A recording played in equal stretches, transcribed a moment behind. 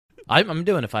I'm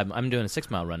doing a 6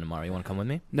 mile run tomorrow. You want to come with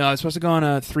me? No, I was supposed to go on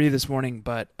a 3 this morning,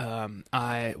 but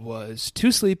I was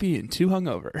too sleepy and too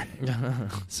hungover.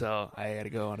 So I got to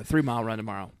go on a 3 mile run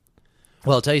tomorrow.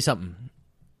 Well, I'll tell you something.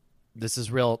 This is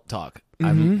real talk.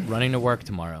 I'm running to work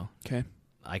tomorrow. Okay.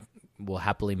 I will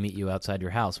happily meet you outside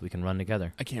your house. We can run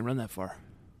together. I can't run that far.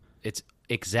 It's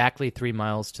exactly 3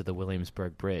 miles to the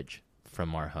Williamsburg Bridge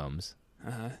from our homes.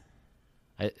 Uh-huh.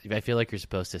 I feel like you're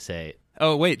supposed to say...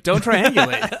 Oh, wait, don't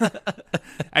triangulate.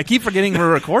 I keep forgetting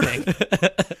we're recording.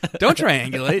 Don't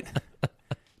triangulate.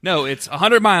 No, it's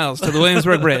 100 miles to the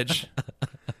Williamsburg Bridge.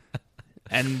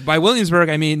 And by Williamsburg,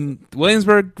 I mean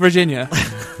Williamsburg, Virginia.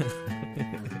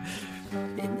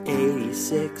 In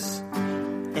 86,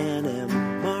 Anna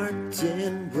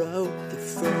Martin wrote the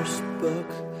first book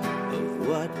of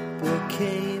what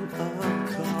became a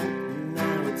cult.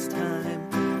 Now it's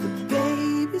time for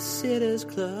Babysitter's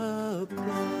Club.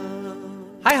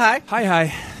 Hi,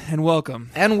 and welcome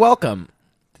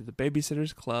to the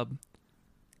Babysitter's Club.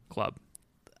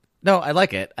 No, I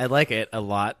like it. I like it a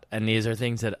lot, and these are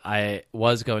things that I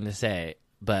was going to say,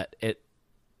 but it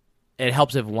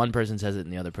helps if one person says it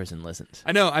and the other person listens.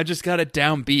 I know, I just got it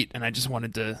downbeat, and I just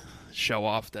wanted to show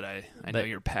off that I know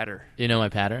your patter. You know my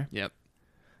patter? Yep.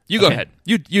 You go ahead.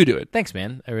 You do it. Thanks,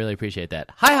 man. I really appreciate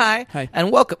that. Hi,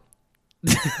 and welcome.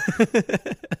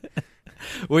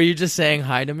 Were you just saying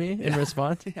hi to me in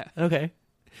response? Yeah. Okay.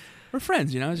 We're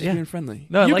friends, I was just being friendly.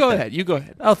 No, you go ahead. You go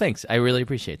ahead. Oh, thanks. I really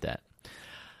appreciate that.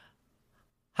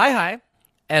 Hi,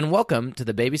 and welcome to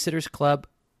the Babysitter's Club.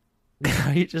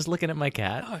 Are you just looking at my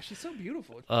cat? Oh, she's so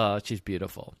beautiful. Oh, she's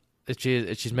beautiful.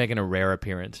 She's making a rare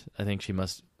appearance. I think she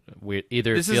must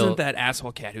either This feel... isn't that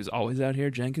asshole cat who's always out here,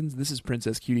 Jenkins. This is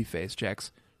Princess Cutie Face,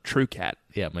 Jack's true cat.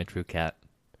 Yeah, my true cat.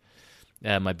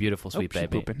 My beautiful, sweet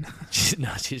baby. Pooping.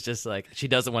 She's just like, she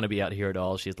doesn't want to be out here at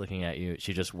all. She's looking at you.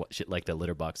 She like the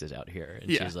litter box is out here.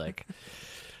 And she's like,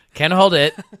 can't hold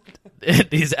it.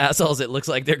 These assholes, it looks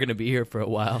like they're going to be here for a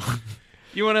while.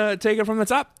 You want to take it from the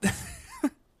top?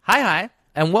 Hi,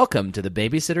 and welcome to the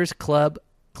Babysitter's Club,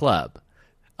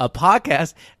 a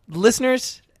podcast.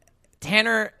 Listeners,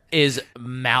 Tanner is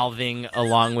mouthing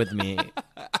along with me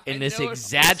in this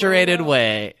exaggerated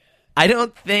way. I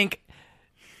don't think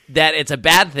that it's a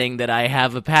bad thing that I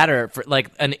have a pattern for, like,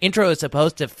 an intro is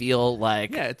supposed to feel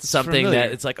like it's something familiar.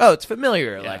 that it's like, oh, it's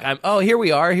familiar. Yeah. Like here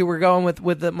we are. Here we're going with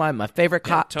my favorite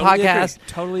podcast.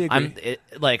 Totally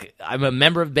agree. I'm a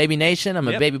member of Baby Nation. I'm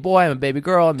a baby boy. I'm a baby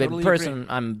girl. I'm a baby person.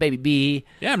 I'm a baby bee.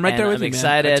 Yeah, I'm right there with you, I'm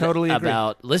excited man. I totally agree.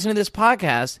 about listening to this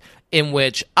podcast in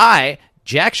which I,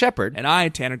 Jack Shepard, and I,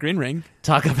 Tanner Greenring,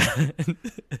 talk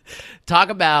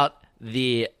about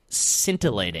the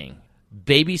scintillating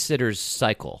Babysitter's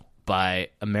Cycle by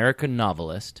American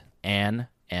novelist Anne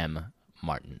M.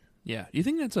 Martin. Yeah. You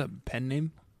think that's a pen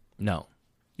name? No.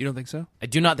 You don't think so? I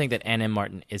do not think that Anne M.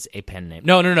 Martin is a pen name.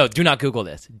 No. Do not Google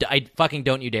this. I fucking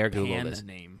don't you dare Google this.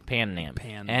 Pen name.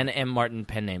 Anne M. Martin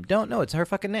pen name. No, it's her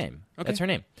fucking name. Okay. That's her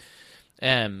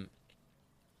name.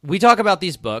 We talk about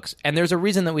these books, and there's a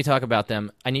reason that we talk about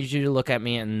them. I need you to look at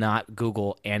me and not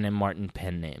Google Anne M. Martin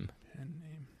pen name. Pen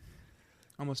name.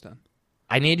 Almost done.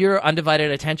 I need your undivided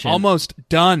attention. Almost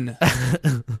done.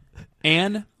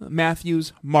 Anne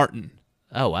Matthews Martin.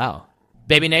 Oh, wow.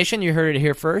 Baby Nation, you heard it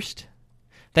here first.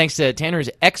 Thanks to Tanner's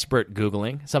expert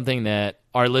Googling, something that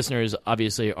our listeners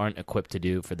obviously aren't equipped to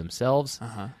do for themselves.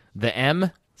 Uh-huh. The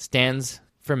M stands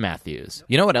for Matthews.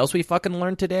 You know what else we fucking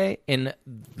learned today in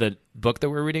the book that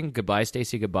we're reading, Goodbye,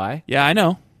 Stacey, Goodbye? Yeah, I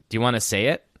know. Do you want to say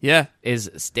it? Yeah.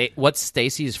 What's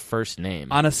Stacey's first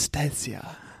name?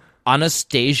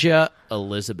 Anastasia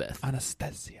Elizabeth.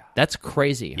 Anastasia. That's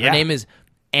crazy. Her name is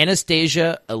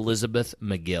Anastasia Elizabeth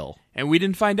McGill. And we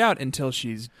didn't find out until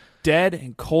she's dead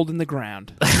and cold in the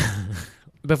ground.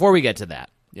 Before we get to that,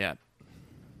 yeah,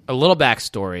 a little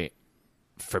backstory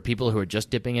for people who are just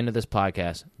dipping into this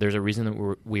podcast. There's a reason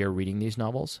that we are reading these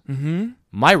novels. Mm-hmm.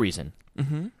 My reason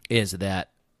is that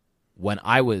when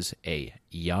I was a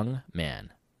young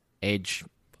man, age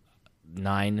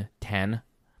 9, 10,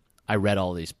 I read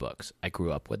all these books. I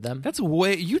grew up with them.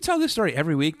 You tell this story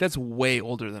every week. That's way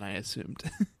older than I assumed.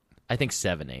 I think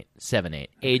 7, 8.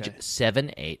 Age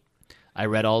 7, 8. I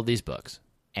read all these books,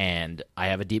 and I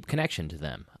have a deep connection to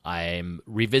them. I'm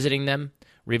revisiting them,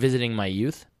 revisiting my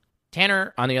youth.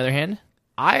 Tanner, on the other hand,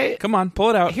 Come on, pull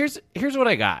it out. Here's what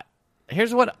I got.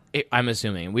 Here's what I'm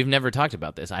assuming. We've never talked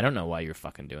about this. I don't know why you're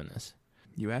fucking doing this.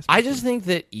 You asked me. I just think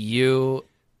that you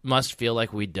must feel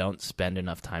like we don't spend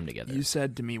enough time together. You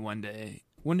said to me one day,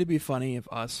 wouldn't it be funny if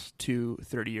us two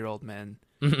 30-year-old men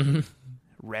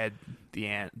read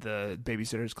the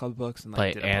Babysitter's Club books and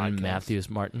by did a Anne podcast? Matthews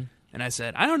Martin? And I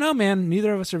said, I don't know, man.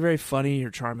 Neither of us are very funny or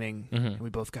charming. Mm-hmm. And we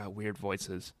both got weird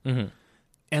voices. Mm-hmm.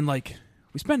 And, like,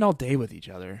 we spend all day with each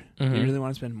other. Mm-hmm. We really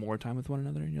want to spend more time with one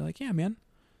another. And you're like, yeah, man.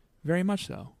 Very much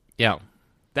so. Yeah.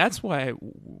 That's why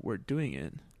we're doing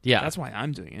it. Yeah. That's why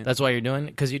I'm doing it. That's why you're doing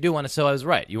it? Because you do want to. So I was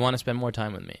right. You want to spend more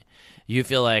time with me. You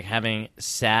feel like having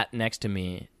sat next to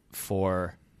me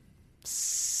for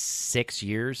 6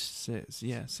 years.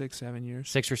 6, 7 years.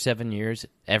 6 or 7 years,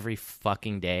 every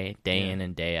fucking day, in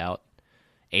and day out,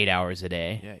 8 hours a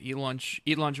day. Yeah, eat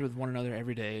lunch with one another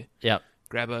every day. Yep.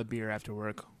 Grab a beer after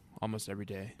work almost every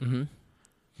day. Mm-hmm.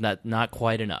 Not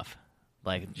quite enough.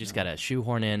 Like, you just got to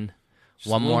shoehorn in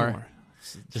Just one a little more.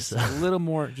 Just a little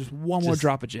more. Just one more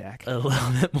drop of Jack. A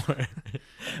little bit more.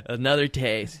 Another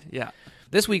taste. Yeah.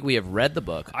 This week we have read the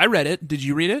book. I read it. Did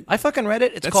you read it? I fucking read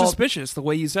it. It's That's called... suspicious, the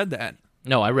way you said that.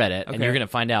 No, I read it, and Okay. you're going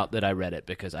to find out that I read it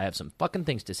because I have some fucking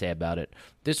things to say about it.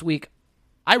 This week,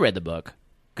 I read the book,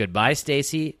 Goodbye,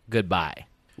 Stacey, Goodbye,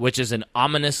 which is an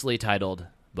ominously titled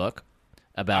book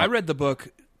about... I read the book,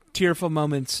 Tearful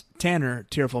Moments, Tanner,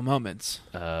 Tearful Moments,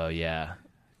 Oh, yeah.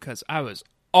 because I was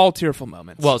all tearful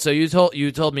moments. Well, so you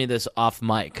told me this off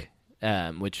mic,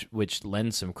 which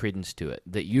lends some credence to it,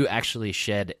 that you actually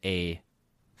shed a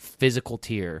physical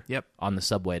tear Yep. on the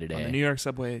subway today. on the New York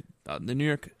subway,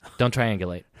 Don't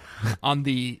triangulate. on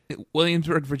the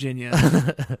Williamsburg,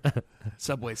 Virginia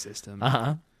subway system,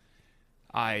 Uh-huh.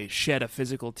 I shed a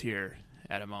physical tear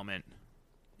at a moment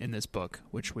in this book,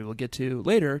 which we will get to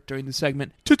later during the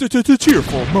segment.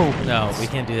 Tearful moment. No, we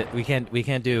can't do it. We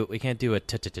can't do a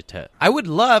t-t-t-t. I would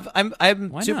love. I'm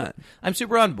Why super, not? I'm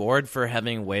super on board for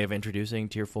having a way of introducing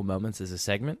tearful moments as a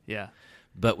segment, Yeah.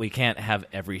 but we can't have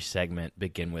every segment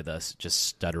begin with us just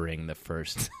stuttering the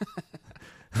first.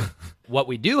 What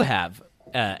we do have,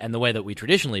 and the way that we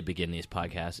traditionally begin these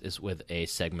podcasts, is with a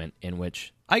segment in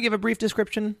which I give a brief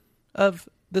description of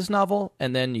this novel,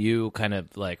 and then you kind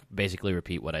of like basically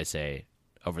repeat what I say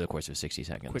over the course of 60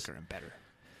 seconds. Quicker and better.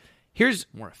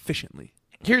 More efficiently.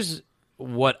 Here's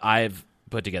what I've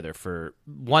put together for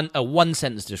a one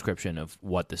sentence description of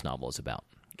what this novel is about.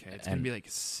 Okay, it's going to be like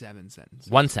 7 sentences.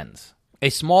 One sentence. A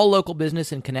small local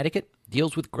business in Connecticut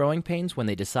deals with growing pains when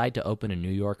they decide to open a New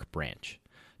York branch.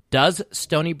 Does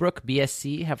Stony Brook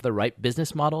BSC have the right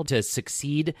business model to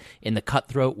succeed in the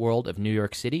cutthroat world of New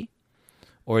York City?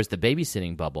 Or is the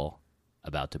babysitting bubble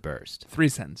about to burst? 3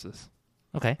 sentences.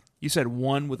 Okay. You said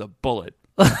 1 with a bullet.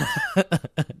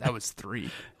 That was 3.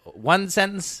 One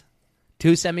sentence,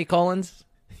 2 semicolons.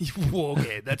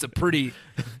 Okay, that's a pretty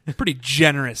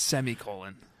generous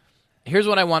semicolon. Here's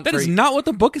what I want That for is you. not what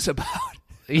the book is about.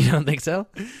 You don't think so?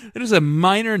 It is a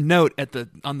minor note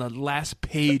on the last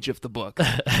page of the book.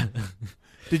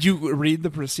 Did you read the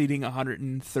preceding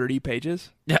 130 pages?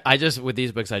 Yeah, with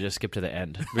these books I just skip to the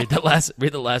end. Read the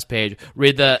last page.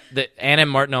 Read the Ann M.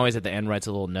 Martin always at the end writes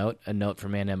a note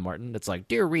from Ann M. Martin that's like,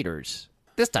 "Dear readers,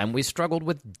 this time we struggled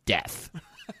with death."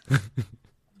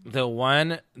 The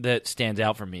one that stands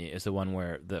out for me is the one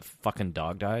where the fucking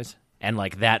dog dies. And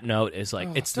like that note is like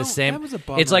it's the same. That was a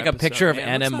bummer it's like a episode, picture of man.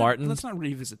 Ann M. Martin. Let's not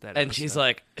revisit that. And she's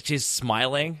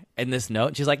smiling in this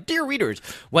note. She's like, "Dear readers,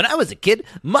 when I was a kid,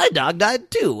 my dog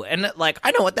died too." And like, I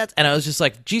know what that's. And I was just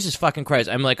like, Jesus fucking Christ.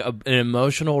 I'm like an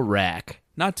emotional wreck.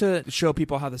 Not to show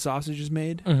people how the sausage is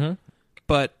made, Mm-hmm.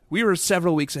 but we were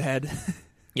several weeks ahead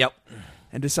Yep.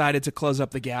 and decided to close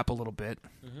up the gap a little bit.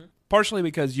 Mm-hmm. Partially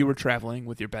because you were traveling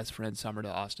with your best friend Summer to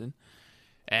Austin,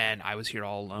 and I was here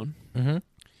all alone. Mm-hmm.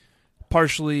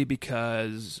 Partially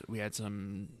because we had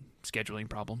some scheduling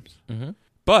problems. Mm-hmm.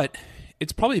 But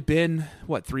it's probably been,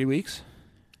 3 weeks?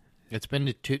 It's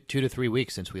been 2 to 3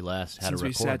 weeks since we last had Since a we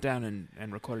record. sat down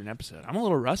and recorded an episode. I'm a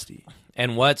little rusty.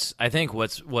 And what's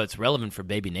relevant for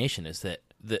Baby Nation is that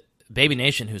the Baby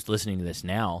Nation who's listening to this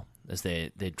now, as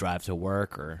they drive to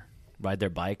work or ride their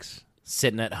bikes,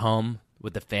 sitting at home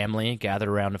with the family, gathered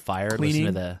around a fire, Cleaning. listen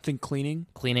to the Think cleaning.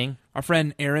 cleaning. Our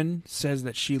friend Erin says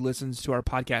that she listens to our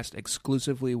podcast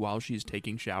exclusively while she's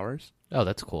taking showers. Oh,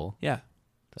 that's cool. Yeah.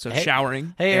 So Hey-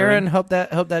 showering. Hey, Aaron, hope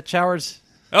that shower's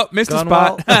Oh, missed a gone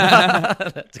spot.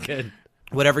 well. That's good.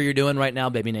 Whatever you're doing right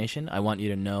now, Baby Nation, I want you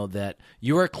to know that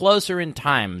you are closer in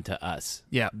time to us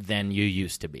Yeah. than you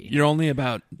used to be. You're only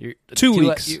about You're 2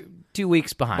 weeks you're 2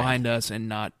 weeks behind us and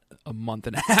not a month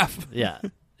and a half. Yeah,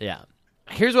 yeah.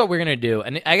 Here's what we're gonna do,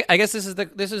 and I guess this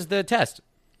is the test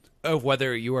of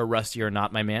whether you are rusty or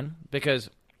not, my man. Because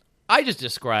I just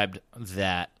described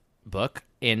that book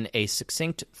in a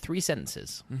succinct 3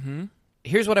 sentences. Mm-hmm.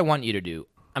 Here's what I want you to do.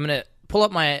 I'm gonna pull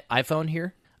up my iPhone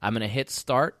here. I'm gonna hit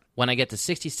start. When I get to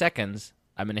 60 seconds,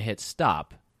 I'm gonna hit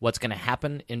stop. What's gonna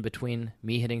happen in between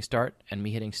me hitting start and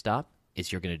me hitting stop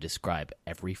is you're gonna describe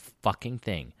every fucking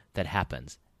thing that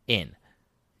happens in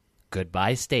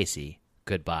Goodbye, Stacey.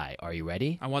 Goodbye. Are you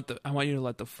ready? I want you to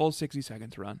let the full 60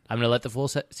 seconds run. I'm going to let the full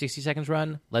 60 seconds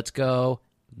run. Let's go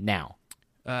now.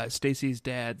 Stacey's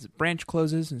dad's branch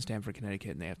closes in Stamford,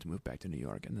 Connecticut, and they have to move back to New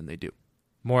York, and then they do.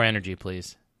 More energy,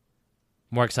 please.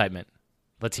 More excitement.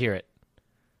 Let's hear it.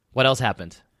 What else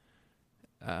happened?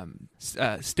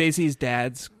 Stacey's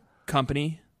dad's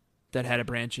company that had a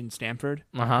branch in Stamford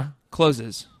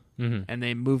closes, and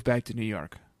they move back to New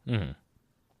York. Mm-hmm.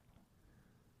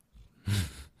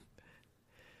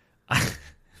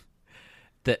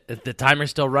 The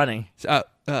timer's still running.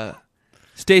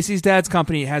 Stacey's dad's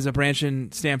company has a branch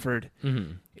in Stamford.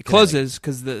 Mm-hmm. It closes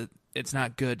because it's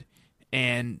not good,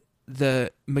 and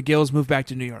the McGills move back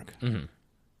to New York. Mm-hmm.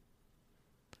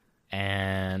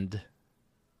 And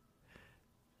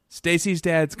Stacey's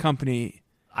dad's company,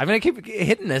 I'm gonna keep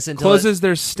hitting this until closes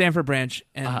their Stamford branch,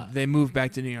 and they move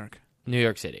back to New York. New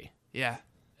York City. Yeah.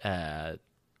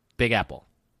 Big Apple.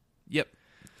 Yep.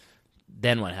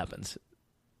 Then what happens?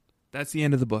 That's the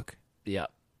end of the book.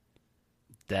 Yep.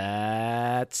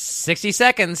 That's 60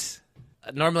 seconds.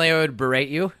 Normally I would berate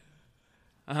you.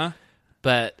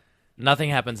 But nothing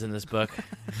happens in this book.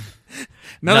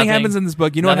 Nothing happens in this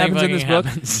book. You know what happens in this book?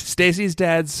 Happens. Stacey's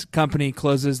dad's company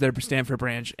closes their Stamford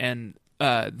branch, and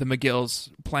the McGills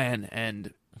plan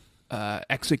and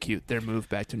execute their move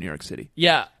back to New York City.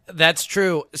 Yeah, that's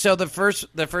true. So the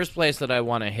first place that I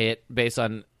want to hit, based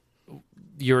on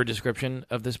your description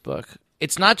of this book,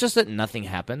 it's not just that nothing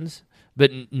happens,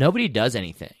 but nobody does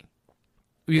anything.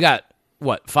 You got,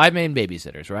 5 main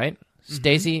babysitters, right? Mm-hmm.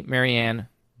 Stacey, Marianne,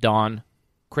 Dawn,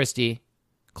 Christy,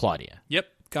 Claudia. Yep,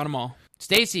 got them all.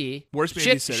 Stacey, worst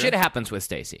babysitter. Shit happens with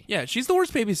Stacey. Yeah, she's the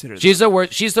worst babysitter. She's the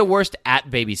worst. She's the worst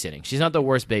at babysitting. She's not the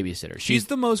worst babysitter. She's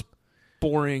the most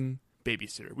boring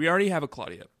babysitter. We already have a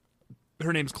Claudia.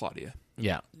 Her name's Claudia.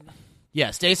 Yeah.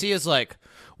 Yeah, Stacey is like,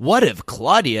 what if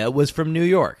Claudia was from New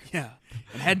York? Yeah,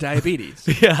 and had diabetes.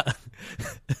 Yeah.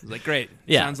 It's like, great.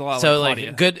 Yeah. Sounds a lot so like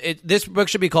Claudia. Good. This book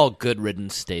should be called Good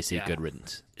Riddance, Stacey. Yeah. Good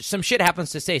Riddance. Some shit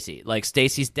happens to Stacey. Like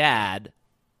Stacey's dad,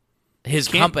 his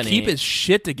can't company keep his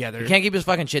shit together. He can't keep his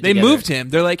fucking shit They together. moved him.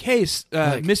 They're like, hey,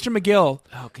 Mr. McGill,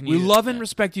 we love and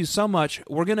respect you so much.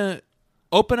 We're going to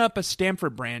open up a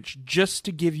Stamford branch just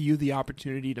to give you the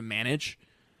opportunity to manage.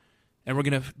 And we're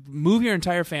going to move your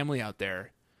entire family out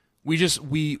there.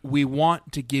 We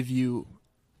want to give you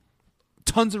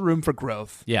tons of room for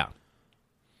growth. Yeah.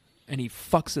 And he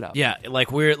fucks it up. Yeah,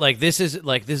 this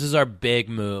is our big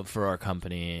move for our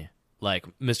company. Like,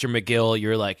 Mr. McGill,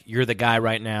 you're the guy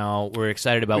right now. We're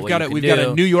excited about what you can do. We've got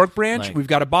a New York branch. We've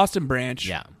got a Boston branch.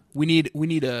 Yeah. We need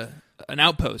an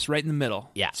outpost right in the middle.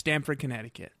 Yeah. Stamford,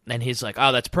 Connecticut. And he's like,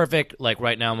 oh, that's perfect. Like,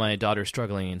 right now my daughter's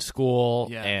struggling in school.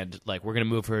 Yeah. And, like, we're going to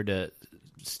move her to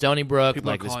Stony Brook. People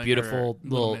like, are this calling beautiful her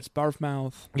little... Miss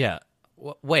Barfmouth. Yeah.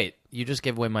 Wait, you just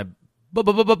gave away my burn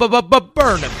of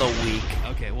the week.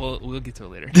 Okay, we'll get to it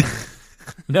later.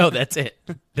 No, that's it.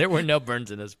 There were no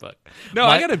burns in this book. No,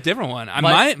 I got a different one.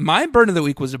 My burn of the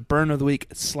week was a burn of the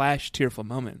week / tearful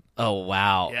moment. Oh,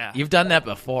 wow. Yeah. You've done that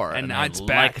before. And now I it's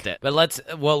liked back. it. But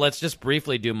let's just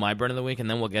briefly do my burn of the week, and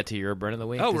then we'll get to your burn of the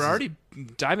week. Oh, This we're is already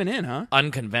diving in, huh?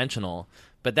 unconventional.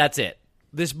 But that's it.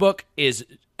 This book is,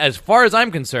 as far as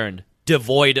I'm concerned,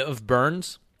 devoid of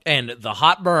burns. And the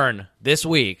hot burn this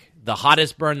week, the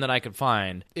hottest burn that I could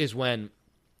find, is when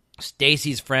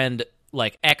Stacey's friend,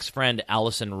 ex-friend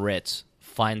Allison Ritz,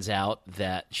 finds out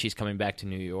that she's coming back to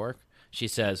New York. She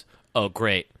says, oh,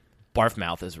 great,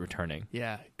 Barfmouth is returning.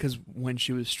 Yeah, because when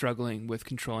she was struggling with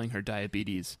controlling her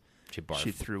diabetes, She barfed.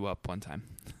 she threw up one time.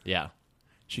 Yeah.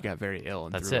 She got very ill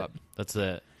and That's threw it. up. That's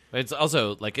it. It's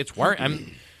also, it's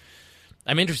worrying.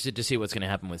 I'm interested to see what's going to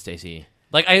happen with Stacey.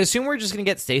 I assume we're just going to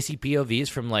get Stacey POVs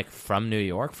from New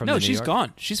York. No, she's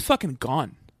gone. She's fucking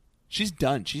gone. She's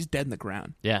done. She's dead in the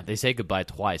ground. Yeah, they say goodbye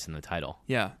twice in the title.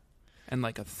 Yeah. And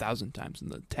 1,000 times in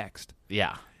the text.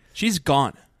 Yeah. She's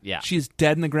gone. Yeah. She's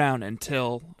dead in the ground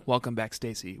until Welcome Back,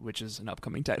 Stacey, which is an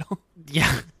upcoming title.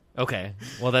 Yeah. Okay.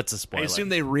 Well, that's a spoiler. I assume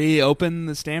they reopen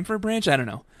the Stamford branch? I don't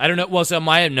know. I don't know. Well, so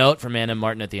my note from Anna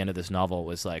Martin at the end of this novel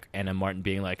was Anna Martin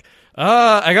being like,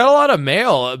 I got a lot of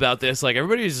mail about this.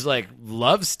 Everybody's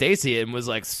loves Stacey and was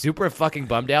super fucking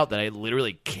bummed out that I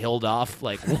literally killed off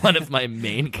one of my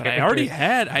main characters. I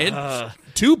had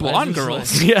 2 blonde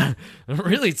girls. Yeah. I'm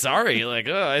really sorry.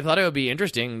 I thought it would be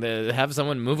interesting to have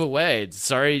someone move away.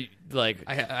 Sorry.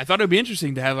 I thought it would be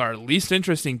interesting to have our least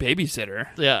interesting babysitter.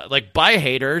 Yeah. Bye,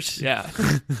 haters. Yeah.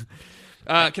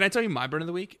 Can I tell you my burn of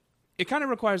the week? It kind of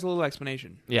requires a little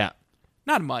explanation. Yeah.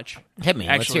 Not much. Hit me.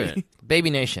 Actually. Let's hear it. Baby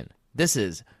Nation, this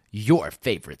is your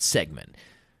favorite segment.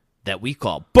 that we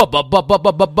call Baby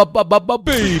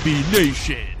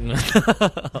Nation.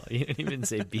 You didn't even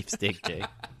say beefsteak Jake.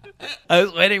 I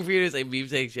was waiting for you to say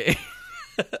beefsteak Jake.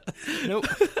 Nope.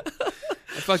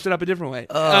 I fucked it up a different way.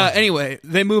 Anyway,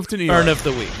 they moved to New York. Burn of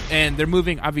the week. And they're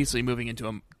obviously moving into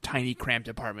a tiny, cramped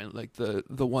apartment like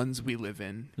the ones we live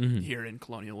in here in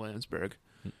Colonial Williamsburg.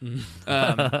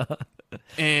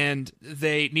 And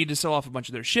they need to sell off a bunch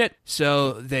of their shit,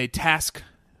 so they task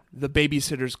the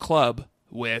Babysitters Club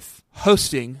with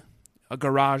hosting a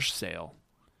garage sale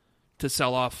to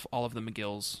sell off all of the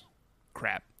McGill's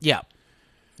crap. Yeah.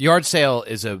 Yard sale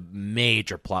is a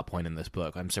major plot point in this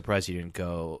book. I'm surprised you didn't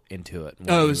go into it.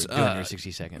 It was doing your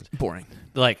 60 seconds. Boring.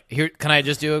 Like, here, can I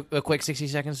just do a quick 60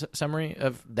 seconds summary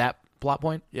of that plot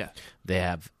point? Yeah. They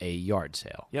have a yard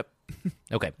sale. Yep.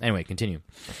 Okay. Anyway, continue.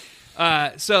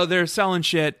 So they're selling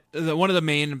shit. One of the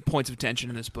main points of tension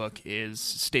in this book is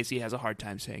Stacey has a hard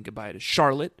time saying goodbye to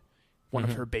Charlotte, one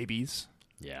of her babies,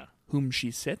 whom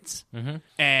she sits.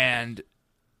 And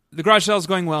the garage sale is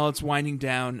going well. It's winding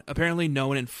down. Apparently, no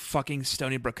one in fucking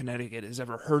Stony Brook, Connecticut has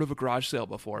ever heard of a garage sale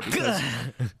before because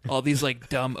all these like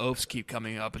dumb oafs keep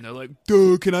coming up, and they're like,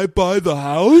 "Duh, can I buy the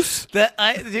house?" That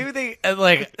I do think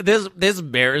like this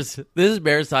bears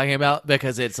talking about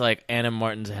because it's like Anna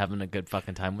Martin's having a good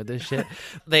fucking time with this shit.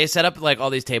 They set up like all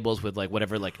these tables with like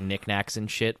whatever like knickknacks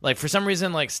and shit. Like for some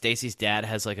reason, like Stacey's dad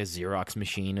has like a Xerox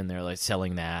machine, and they're like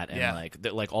selling that, and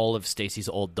like all of Stacey's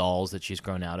old dolls that she's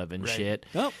grown out of and shit.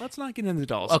 Well, let's not get into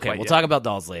dolls. Okay, we'll talk about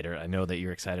dolls later. I know that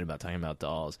you're excited about talking about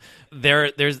dolls.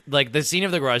 There's like the scene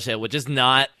of the garage sale, which is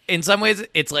not, in some ways,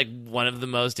 it's like one of the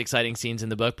most exciting scenes in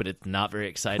the book, but it's not very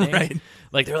exciting. Right.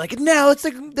 Like they're like, no, it's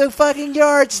the fucking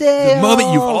yard sale. The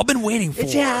moment you've all been waiting for.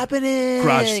 It's happening.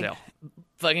 Garage sale.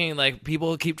 Fucking like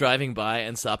people keep driving by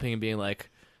and stopping and being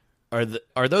like, are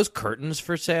those curtains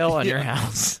for sale on your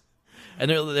house? And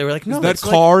they were like, no, is that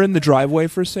car in the driveway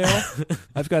for sale?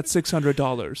 I've got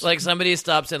 $600. Like somebody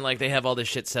stops and like they have all this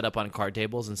shit set up on card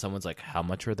tables, and someone's like, how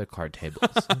much are the card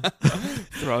tables?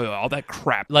 Throw all that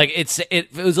crap. Like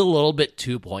it was a little bit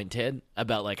too pointed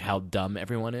about like how dumb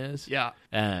everyone is. Yeah.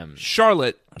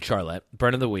 Charlotte,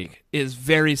 burn of the week, is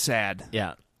very sad.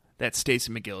 Yeah. That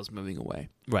Stacey McGill is moving away.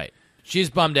 Right.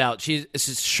 She's bummed out.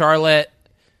 Charlotte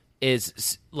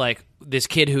is like this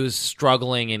kid who's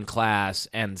struggling in class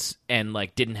and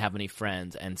like didn't have any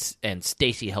friends, and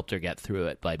Stacey helped her get through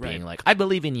it by being like, I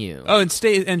believe in you. Oh,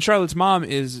 and Charlotte's mom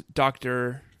is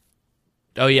Dr.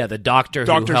 Oh yeah, the doctor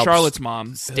Dr. who helps Charlotte's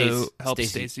mom who helps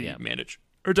Stacey manage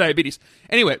her diabetes.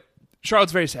 Anyway,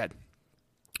 Charlotte's very sad.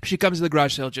 She comes to the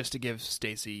garage sale just to give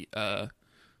Stacey a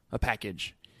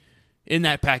package. In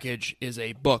that package is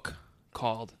a book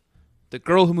called The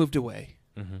Girl Who Moved Away.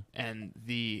 And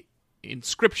the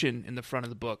inscription in the front of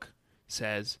the book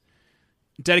says,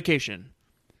 dedication.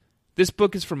 This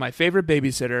book is from my favorite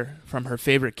babysitter from her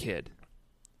favorite kid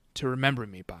to remember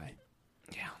me by.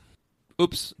 Yeah.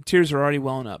 Oops, tears are already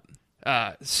welling up.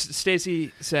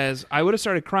 Stacey says, I would have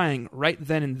started crying right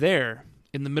then and there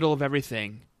in the middle of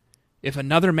everything if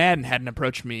another man hadn't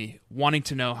approached me wanting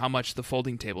to know how much the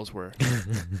folding tables were.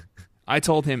 I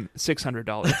told him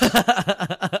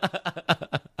 $600.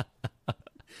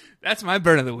 That's my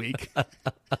burn of the week.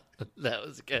 That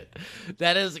was good.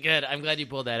 That is good. I'm glad you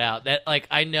pulled that out. That like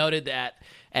I noted that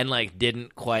and like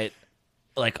didn't quite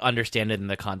like understand it in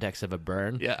the context of a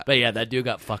burn. Yeah. But yeah, that dude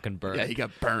got fucking burned. Yeah, he got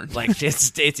burned. Like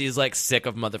Stacey's like sick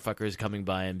of motherfuckers coming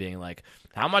by and being like,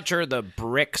 how much are the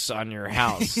bricks on your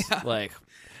house? Yeah. Like,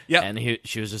 yeah. And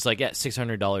she was just like, yeah,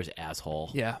 $600, asshole.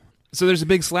 Yeah. So there's a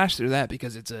big slash through that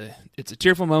because it's a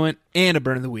tearful moment and a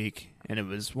burn of the week, and it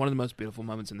was one of the most beautiful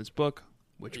moments in this book,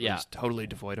 which was totally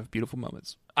devoid of beautiful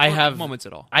moments. Moments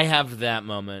at all. I have that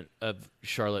moment of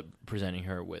Charlotte presenting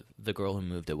her with The Girl Who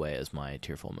Moved Away as my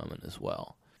tearful moment as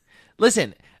well.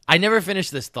 Listen, I never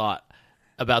finished this thought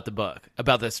about the book,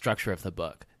 about the structure of the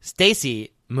book.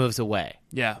 Stacey moves away.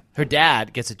 Yeah. Her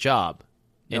dad gets a job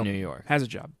in New York. Has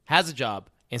a job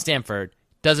in Stanford,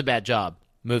 does a bad job,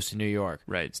 moves to New York.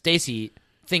 Right. Stacey,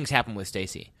 things happen with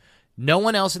Stacey. No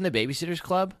one else in the Babysitters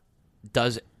Club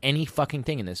does any fucking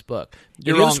thing in this book.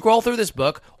 If you scroll through this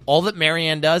book, all that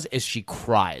Marianne does is she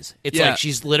cries. It's like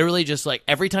she's literally just like,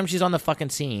 every time she's on the fucking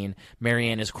scene,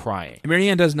 Marianne is crying.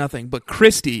 Marianne does nothing, but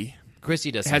Christy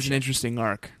has an interesting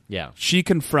arc. Yeah. She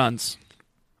confronts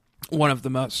one of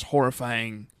the most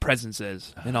horrifying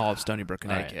presences in all of Stony Brook,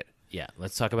 Connecticut. Right. Yeah,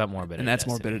 let's talk about Morbid And that's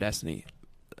Morbid Destiny.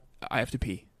 I have to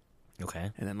pee.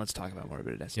 Okay. And then let's talk about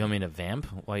Morbid Destiny. You want me to vamp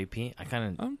while you pee? I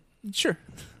kind of... Sure.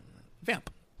 Vamp.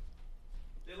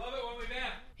 They love it when we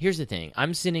vamp. Here's the thing.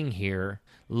 I'm sitting here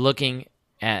looking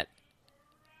at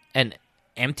an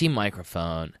empty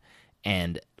microphone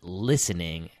and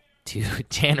listening to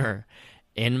Tanner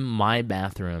in my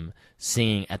bathroom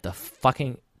singing at the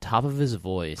fucking top of his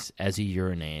voice as he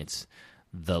urinates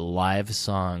the live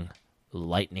song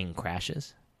Lightning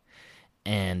Crashes.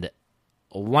 And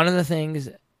one of the things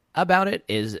about it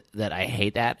is that I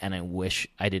hate that, and I wish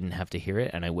I didn't have to hear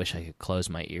it, and I wish I could close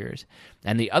my ears.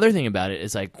 And the other thing about it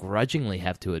is I grudgingly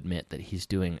have to admit that he's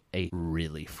doing a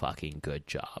really fucking good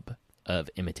job of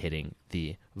imitating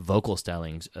the vocal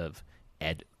stylings of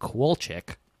Ed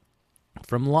Kowalczyk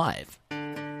from Live.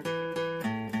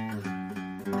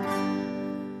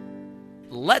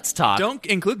 Let's talk... Don't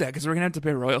include that because we're going to have to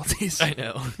pay royalties. I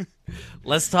know.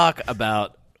 Let's talk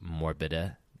about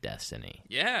Morbida Destiny.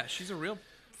 Yeah, she's a real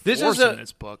This force is in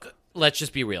this book. Let's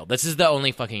just be real. This is the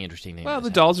only fucking interesting thing. Well, the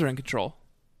dolls are in control.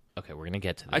 Okay, we're going to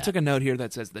get to that. I took a note here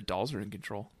that says the dolls are in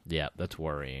control. Yeah, that's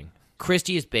worrying.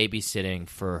 Christy is babysitting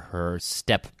for her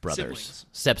step-siblings.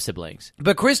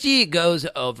 But Christy goes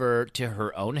over to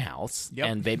her own house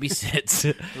and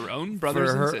babysits her own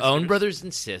brothers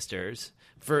and sisters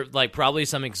for like probably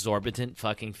some exorbitant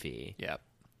fucking fee. Yep.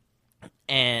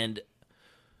 And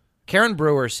Karen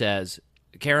Brewer says,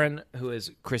 Karen, who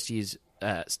is Christy's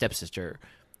stepsister,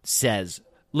 says,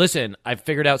 listen, I've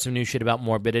figured out some new shit about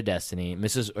Morbida Destiny.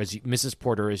 Mrs.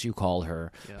 Porter, as you call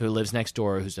her, who lives next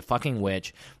door, who's a fucking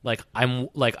witch.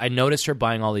 I noticed her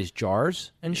buying all these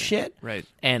jars and shit. Right.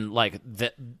 And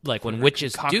when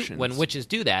witches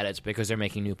do that, it's because they're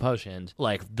making new potions.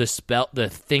 Like the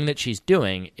thing that she's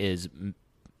doing is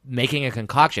making a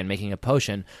concoction, making a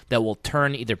potion that will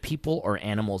turn either people or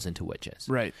animals into witches.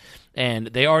 Right. And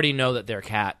they already know that their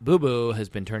cat, Boo Boo, has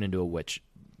been turned into a witch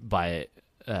by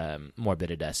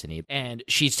Morbida Destiny. And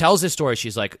she tells this story.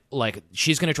 She's like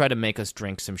she's going to try to make us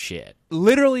drink some shit.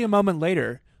 Literally a moment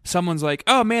later, someone's like,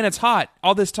 oh man, it's hot.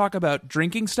 All this talk about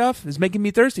drinking stuff is making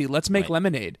me thirsty. Let's make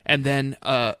lemonade. And then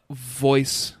a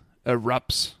voice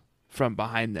erupts from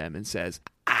behind them and says,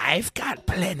 I've got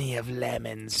plenty of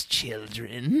lemons,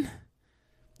 children.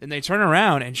 And they turn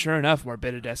around, and sure enough,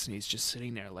 Morbida Destiny's just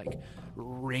sitting there, like,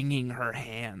 wringing her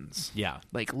hands. Yeah.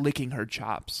 Like, licking her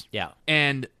chops. Yeah.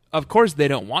 And, of course, they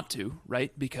don't want to,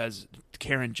 right? Because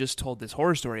Karen just told this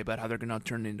horror story about how they're going to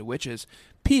turn into witches.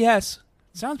 P.S.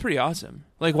 Sounds pretty awesome.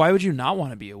 Like, why would you not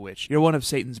want to be a witch? You're one of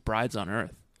Satan's brides on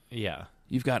Earth. Yeah.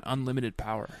 You've got unlimited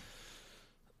power.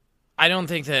 I don't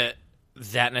think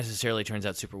that necessarily turns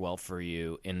out super well for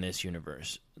you in this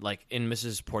universe. Like in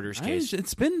Mrs. Porter's case,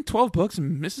 it's been 12 books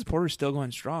and Mrs. Porter's still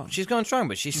going strong. She's going strong,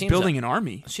 but she's building an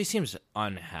army. She seems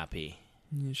unhappy.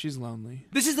 Yeah, she's lonely.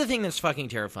 This is the thing that's fucking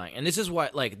terrifying, and this is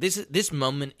why, like, this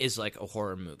moment is like a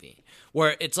horror movie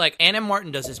where it's like Anna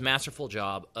Martin does this masterful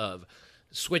job of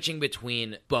switching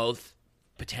between both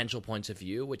potential points of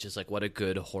view, which is like what a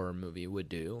good horror movie would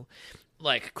do.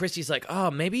 Like, Christy's like,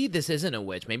 oh, maybe this isn't a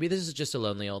witch. Maybe this is just a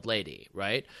lonely old lady,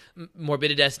 right?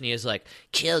 Morbida Destiny is like,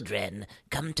 children,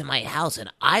 come to my house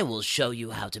and I will show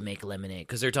you how to make lemonade.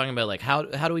 Because they're talking about, like, how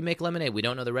do we make lemonade? We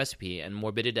don't know the recipe. And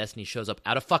Morbida Destiny shows up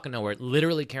out of fucking nowhere,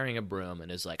 literally carrying a broom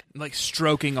and is like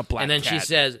stroking a black cat. And then she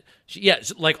says,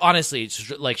 like, honestly,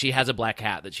 like, she has a black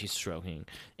cat that she's stroking.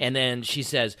 And then she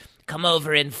says, come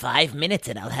over in 5 minutes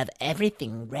and I'll have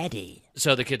everything ready.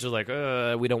 So the kids are like,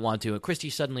 we don't want to. And Christy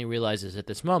suddenly realizes at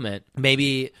this moment,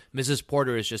 maybe Mrs.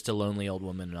 Porter is just a lonely old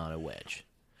woman, not a witch.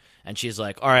 And she's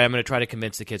like, all right, I'm going to try to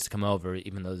convince the kids to come over,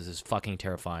 even though this is fucking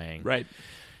terrifying. Right.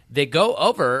 They go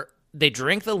over, they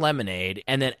drink the lemonade,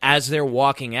 and then as they're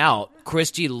walking out,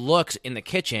 Christy looks in the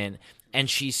kitchen, and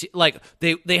she's like,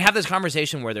 they have this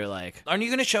conversation where they're like, aren't you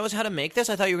going to show us how to make this?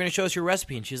 I thought you were going to show us your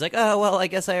recipe. And she's like, oh, well, I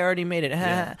guess I already made it.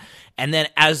 Yeah. And then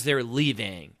as they're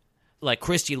leaving, like,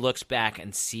 Christy looks back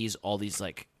and sees all these,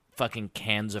 like, fucking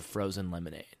cans of frozen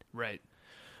lemonade. Right.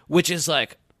 Which is,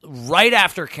 like, right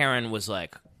after Karen was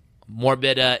like,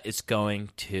 Morbida is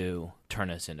going to turn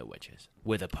us into witches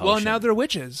with a potion. Well, now they're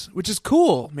witches, which is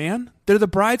cool, man. They're the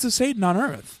brides of Satan on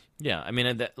Earth. Yeah, I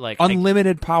mean, like...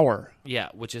 Unlimited power. Yeah,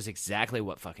 which is exactly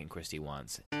what fucking Christy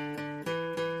wants.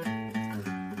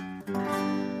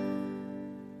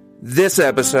 This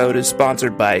episode is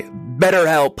sponsored by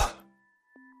BetterHelp.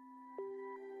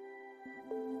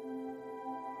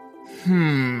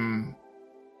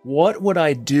 What would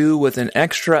I do with an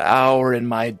extra hour in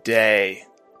my day?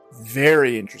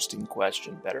 Very interesting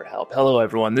question, BetterHelp. Hello,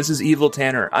 everyone. This is Evil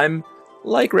Tanner. I'm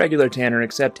like regular Tanner,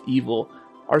 except evil.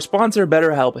 Our sponsor,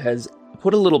 BetterHelp, has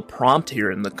put a little prompt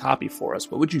here in the copy for us.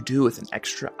 What would you do with an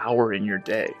extra hour in your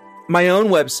day? My own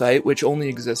website, which only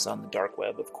exists on the dark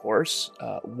web, of course,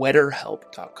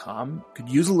 wetterhelp.com, could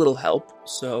use a little help.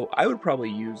 So I would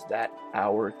probably use that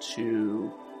hour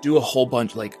to do a whole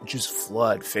bunch, like just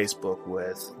flood Facebook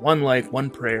with one like, one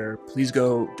prayer. Please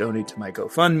go donate to my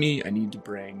GoFundMe. I need to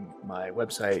bring my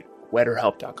website,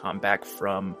 betterhelp.com, back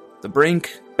from the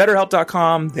brink.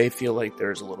 BetterHelp.com, they feel like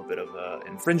there's a little bit of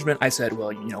infringement. I said,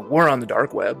 well, we're on the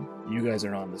dark web. You guys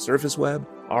are on the surface web.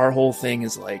 Our whole thing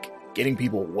is like getting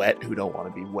people wet who don't want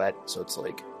to be wet. So it's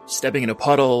like stepping in a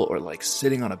puddle or like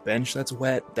sitting on a bench that's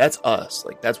wet. That's us.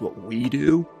 Like, that's what we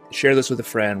do. Share this with a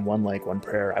friend. One like, one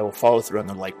prayer. I will follow through on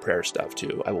the like prayer stuff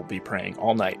too. I will be praying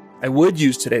all night. I would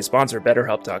use today's sponsor,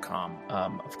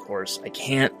 BetterHelp.com. Of course, I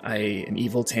can't. I am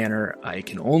evil Tanner. I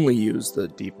can only use the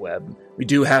deep web. We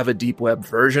do have a deep web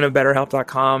version of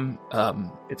BetterHelp.com.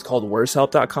 It's called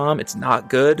WorseHelp.com. It's not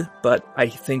good, but I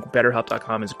think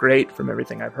BetterHelp.com is great from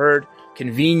everything I've heard.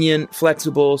 Convenient,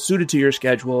 flexible, suited to your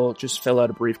schedule. Just fill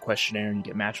out a brief questionnaire and you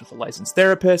get matched with a licensed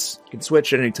therapist. You can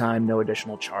switch at any time, no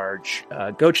additional charge.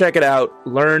 Go check it out.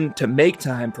 Learn to make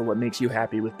time for what makes you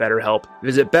happy with BetterHelp.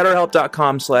 Visit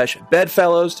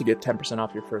BetterHelp.com/bedfellows to get 10%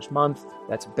 off your first month.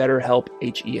 That's BetterHelp,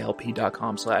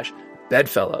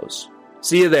 HELP.com/bedfellows.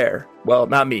 See you there. Well,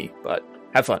 not me, but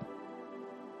have fun.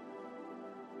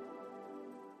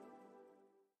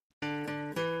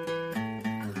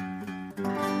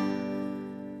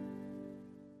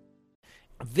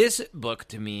 This book,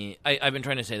 to me, I've been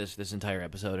trying to say this entire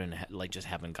episode and just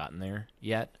haven't gotten there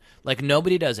yet. Like,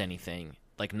 nobody does anything.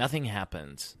 Like, nothing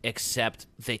happens except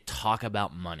they talk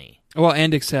about money. Well,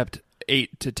 and except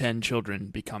 8 to 10 children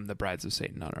become the brides of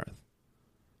Satan on Earth.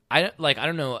 I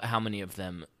don't know how many of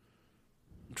them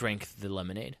drank the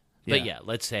lemonade. But yeah,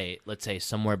 let's say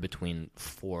somewhere between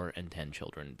 4 and 10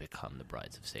 children become the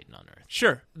brides of Satan on Earth.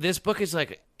 Sure. This book is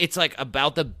it's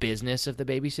about the business of the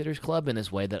Babysitters Club in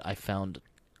this way that I found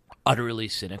utterly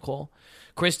cynical.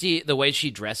 Christy, the way she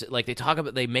dresses, they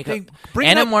bring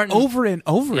Anna it up Martin over and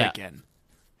over again.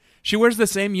 She wears the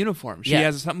same uniform. She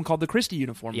has something called the Christy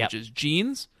uniform, which is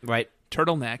jeans, right,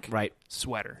 turtleneck, right,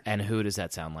 sweater. And who does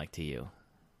that sound like to you?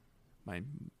 My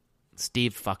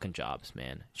Steve fucking Jobs,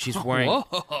 man. She's wearing.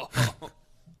 Whoa.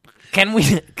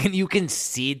 Can you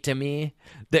concede to me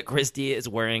that Christy is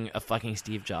wearing a fucking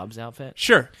Steve Jobs outfit?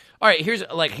 Sure. All right, here's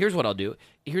what I'll do.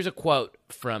 Here's a quote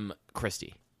from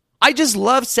Christy. "I just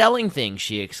love selling things,"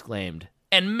 she exclaimed,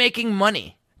 "and making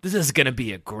money. This is going to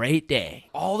be a great day."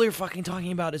 All they're fucking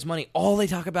talking about is money. All they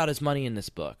talk about is money in this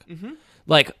book. Mm-hmm.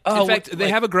 In fact, they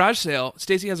have a garage sale.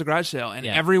 Stacey has a garage sale, and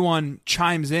everyone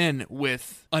chimes in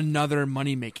with another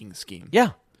money-making scheme.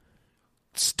 Yeah.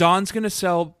 Dawn's going to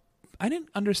sell... I didn't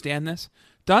understand this.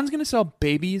 Dawn's going to sell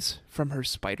babies from her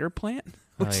spider plant,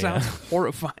 which sounds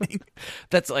horrifying.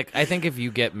 That's I think if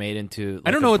you get made into...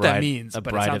 I don't know what that means. A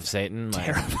bride of Satan.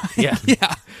 Terrifying.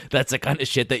 Yeah. That's the kind of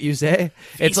shit that you say.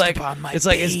 It's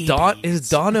is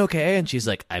Dawn okay? And she's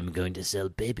like, "I'm going to sell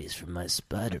babies from my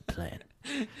spider plant."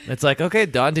 It's like, okay,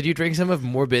 Dawn, did you drink some of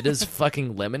Morbida's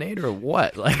fucking lemonade or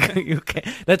what? Okay.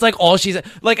 That's all she's and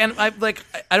I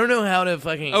don't know how to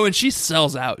fucking. Oh, and she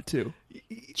sells out too.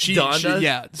 Dawn does?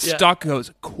 Yeah, stock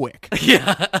goes quick.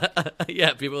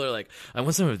 Yeah. People are like, "I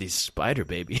want some of these spider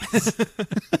babies."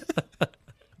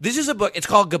 This is a book. It's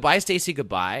called Goodbye, Stacey,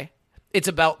 Goodbye. It's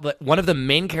about one of the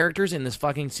main characters in this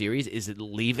fucking series is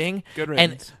leaving. Good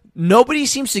riddance. And nobody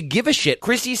seems to give a shit.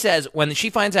 Christy says when she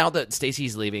finds out that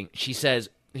Stacey's leaving, she says,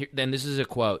 then this is a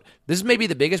quote, "This is maybe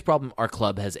the biggest problem our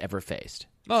club has ever faced."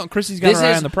 Well, Christy's got her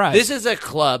eye on the prize. This is a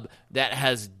club that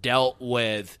has dealt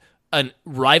with a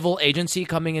rival agency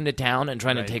coming into town and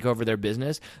trying to take over their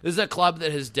business. This is a club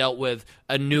that has dealt with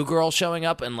a new girl showing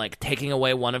up and taking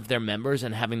away one of their members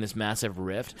and having this massive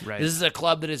rift. Right. This is a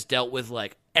club that has dealt with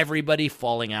everybody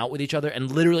falling out with each other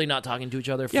and literally not talking to each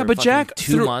other for but Jack,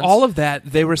 2 through months. all of that,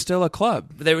 they were still a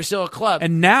club. And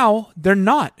And now they're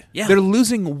not. Yeah. They're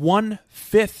losing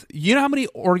 1/5. You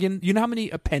know how many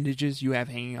appendages you have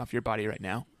hanging off your body right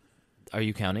now? Are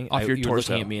you counting? Off your you're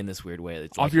torso. looking at me in this weird way.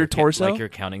 It's Off your torso? Like you're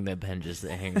counting the appendages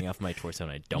that are hanging off my torso,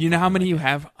 and I don't. You know how fucking many like you it.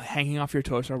 have hanging off your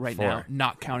torso right 4. now,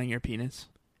 not counting your penis?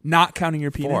 Not counting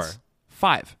your penis? 4.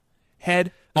 5.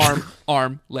 Head,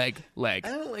 arm, leg. I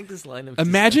don't like this line of.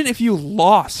 Imagine if you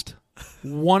lost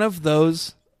one of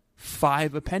those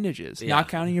 5 appendages, not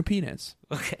counting your penis.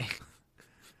 Okay.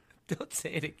 Don't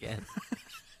say it again.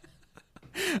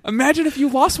 Imagine if you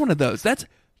lost one of those. That's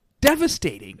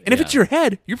devastating. And if it's your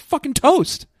head, you're fucking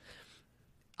toast.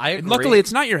 I agree. And luckily,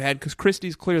 it's not your head because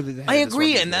Christy's clearly the head. I of this agree,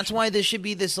 and organization. that's why this should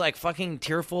be this fucking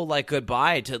tearful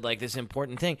goodbye to this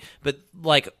important thing. But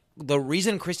the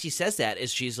reason Christy says that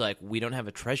is she's like, we don't have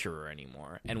a treasurer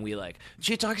anymore, and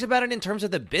she talks about it in terms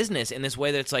of the business in this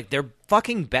way that it's they're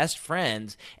fucking best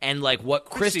friends, and what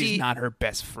Christy's not her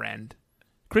best friend.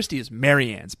 Christy is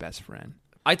Marianne's best friend.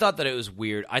 I thought that it was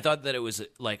weird. I thought that it was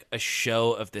like a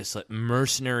show of this like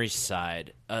mercenary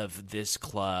side of this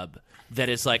club that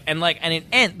is like, and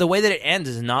the way that it ends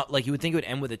is not like you would think it would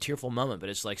end with a tearful moment, but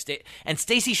it's like, and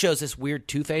Stacey shows this weird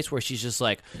two-face where she's just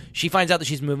like, she finds out that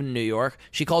she's moving to New York.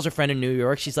 She calls her friend in New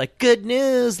York. She's like, "Good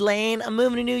news, Lane, I'm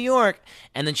moving to New York."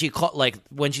 And then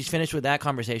when she's finished with that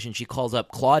conversation, she calls up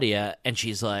Claudia and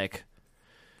she's like,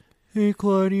 "Hey,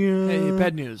 Claudia. Hey,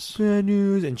 bad news. Bad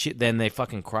news." And then they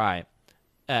fucking cry.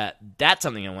 That's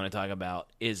something I want to talk about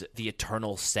is the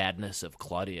eternal sadness of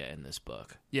Claudia in this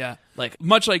book. Yeah. Like,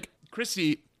 much like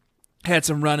Christy had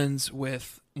some run-ins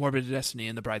with Morbid Destiny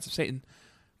and the Brides of Satan,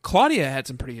 Claudia had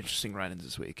some pretty interesting run-ins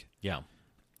this week. Yeah.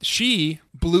 She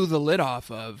blew the lid off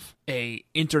of a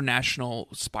international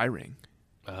spy ring.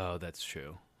 Oh, that's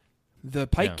true. The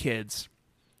Pike kids,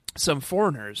 some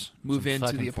foreigners, move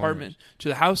into the apartment, to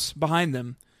the house behind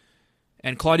them,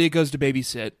 and Claudia goes to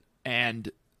babysit,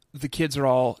 and the kids are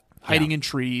all hiding in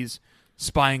trees,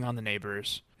 spying on the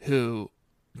neighbors, who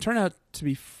turn out to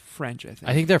be French, I think.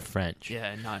 I think they're French.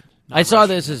 Yeah, not I saw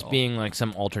Russian this at as all. being like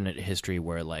some alternate history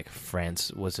where like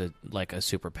France was a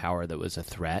superpower that was a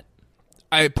threat.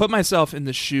 I put myself in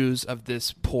the shoes of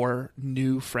this poor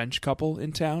new French couple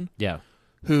in town. Yeah.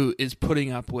 Who is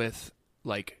putting up with,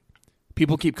 like,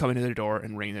 people keep coming to their door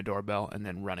and ringing the doorbell and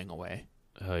then running away.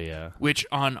 Oh yeah. Which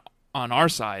on our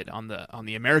side, on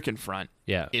the American front,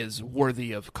 Yeah. is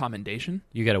worthy of commendation.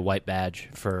 You get a white badge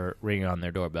for ringing on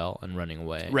their doorbell and running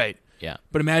away. Right. Yeah.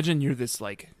 But imagine you're this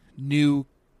like new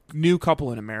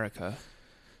couple in America.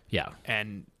 Yeah.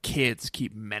 And kids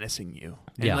keep menacing you.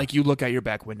 And Yeah. like you look out your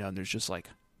back window and there's just like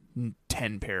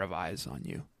 10 pair of eyes on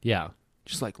you. Yeah.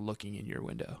 Just like looking in your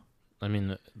window. I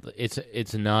mean,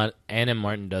 it's not. Anna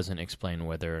Martin doesn't explain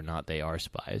whether or not they are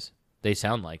spies. They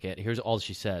sound like it. Here's all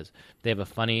she says: they have a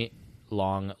funny,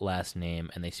 long last name,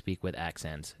 and they speak with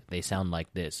accents. They sound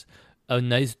like this: "Oh,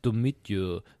 nice to meet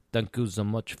you. Thank you so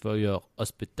much for your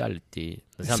hospitality."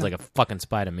 That sounds like a fucking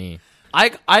spy to me. I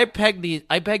peg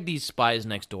these spies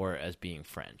next door as being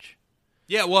French.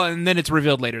 Yeah, well, and then it's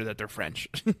revealed later that they're French.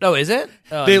 Oh, is it?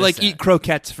 Oh, They I like missed eat that.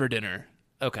 croquettes for dinner.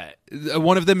 Okay.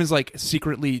 One of them is like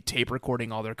secretly tape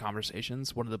recording all their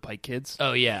conversations, one of the Pike kids.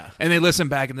 Oh yeah. And they listen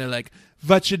back and they're like,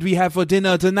 "What should we have for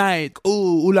dinner tonight? Ooh,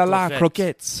 ooh la la,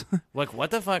 croquettes." Like what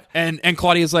the fuck? And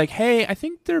Claudia's like, "Hey, I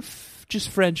think they're just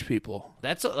French people."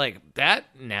 That's like that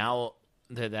now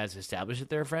that's established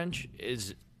that they're French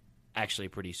is actually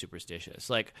pretty superstitious.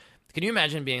 Like, can you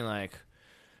imagine being like,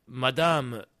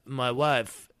 "Madame, my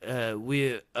wife,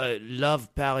 we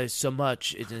love Paris so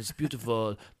much. It is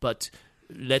beautiful, but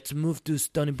let's move to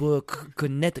Stony Brook,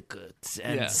 Connecticut,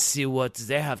 and see what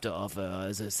they have to offer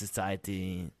as a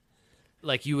society."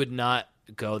 Like, you would not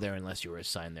go there unless you were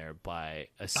assigned there by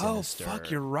a sinister... Oh, fuck,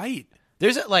 you're right.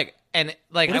 There's a, like, and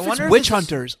like, What I if wonder it's if witch this is-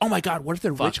 hunters? Oh my god, what if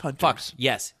they're witch hunters? Fuck.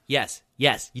 Yes.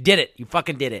 You did it. You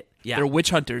fucking did it. Yeah. They're witch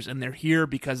hunters, and they're here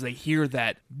because they hear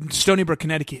that Stony Brook,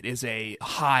 Connecticut is a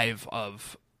hive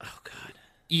of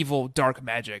evil, dark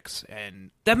magics,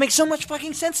 and That makes so much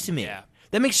fucking sense to me. Yeah.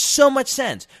 That makes so much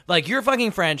sense. Like, you're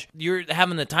fucking French. You're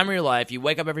having the time of your life. You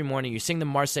wake up every morning. You sing the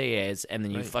Marseillaise, and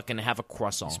then you fucking have a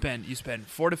croissant. you spend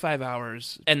 4 to 5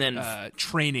 hours And then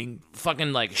training.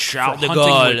 fucking like Charles de hunting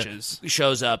Gaulle witches.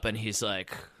 shows up, and he's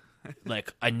like,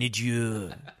 I need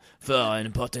you for an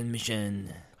important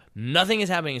mission. Nothing is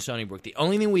happening in Stony Brook. The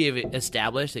only thing we have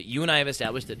established, that you and I have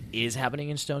established, that is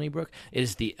happening in Stony Brook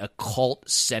is the occult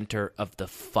center of the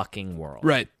fucking world.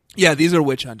 Right. Yeah, these are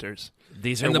witch hunters.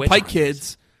 These are And the witch Pike hunters.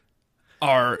 kids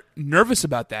are nervous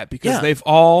about that because Yeah. they've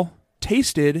all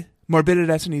tasted Morbid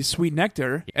Destiny's sweet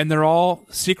nectar, and they're all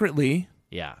secretly,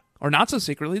 Yeah. or not so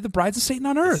secretly, the brides of Satan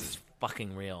on This Earth. is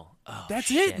fucking real. Oh, That's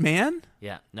shit. it, man.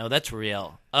 Yeah, no, that's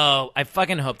real. Oh, I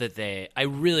fucking hope that I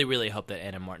really, really hope that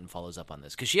Anna Martin follows up on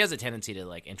this, because she has a tendency to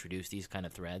like introduce these kind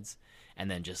of threads and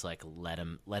then just like let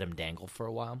him dangle for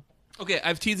a while. Okay,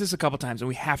 I've teased this a couple times, and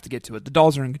we have to get to it. The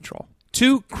dolls are in control.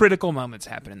 2 critical moments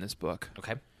happen in this book.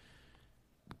 Okay.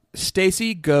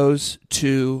 Stacey goes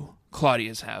to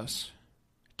Claudia's house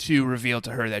to reveal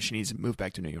to her that she needs to move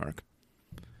back to New York.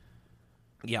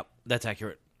 Yep, that's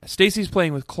accurate. Stacey's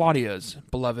playing with Claudia's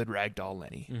beloved ragdoll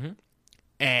Lenny. Mm-hmm.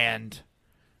 And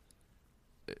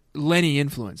Lenny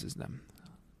influences them.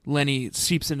 Lenny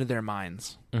seeps into their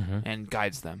minds and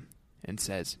guides them and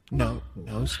says, No,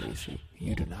 Stacey.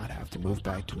 You do not have to move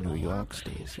back to New York,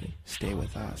 Stacey. Stay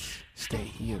with us. Stay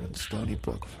here in Stony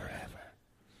Brook forever.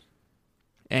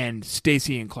 and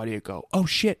Stacey and Claudia go, "Oh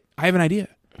shit, I have an idea.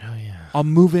 Oh yeah. I'll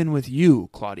move in with you,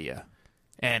 Claudia,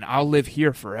 and I'll live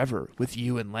here forever with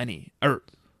you and Lenny." Or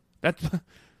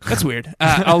that's weird.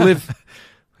 I'll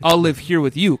live here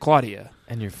with you, Claudia,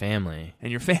 And your family.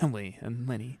 And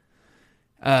Lenny.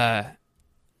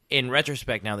 In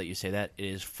retrospect, now that you say that, it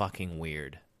is fucking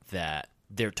weird that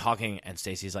they're talking and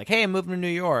Stacey's like, hey, I'm moving to New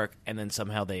York. And then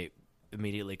somehow they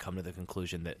immediately come to the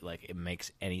conclusion that, like, it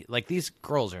makes any... Like, these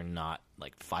girls are not,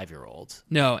 like, 5-year-olds.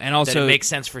 No, and also... That it makes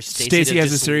sense for Stacey to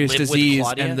has just a serious live with disease,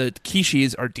 Claudia. and the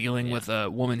Kishis are dealing with a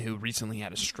woman who recently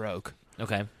had a stroke.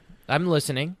 Okay. I'm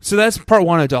listening. So that's part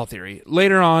one of doll theory.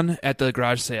 Later on, at the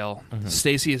garage sale,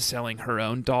 Stacey is selling her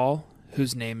own doll,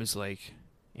 whose name is, like,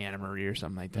 Anna Marie or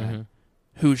something like that,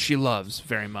 who she loves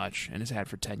very much and has had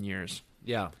for 10 years.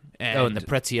 Yeah. And the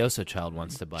Prezioso child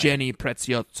wants to buy Jenny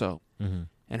Prezioso.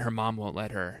 And her mom won't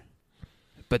let her.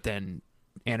 But then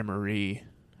Anna Marie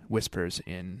whispers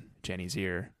in Jenny's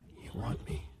ear, You want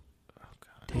me? Oh,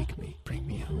 God. Take me. Bring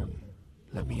me home.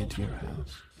 Let me into your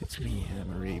house. It's me, Anna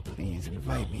Marie. Please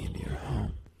invite me into your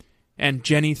home. and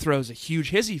Jenny throws a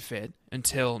huge hissy fit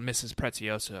until Mrs.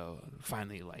 Prezioso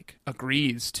finally, like,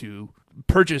 agrees to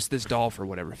purchase this doll for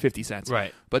whatever, 50 cents.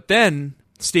 Right. But then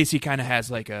Stacey kind of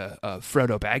has, like, a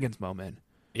Frodo Baggins moment.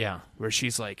 Yeah. Where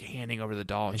she's, like, handing over the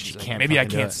doll, and she's she like, can't maybe I fucking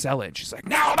do can't it. sell it. She's like,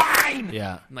 now mine!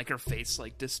 Yeah. And, like, her face,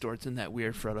 like, distorts in that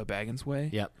weird Frodo Baggins way.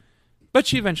 Yep. But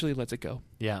she eventually lets it go.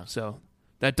 Yeah. So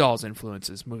that doll's influence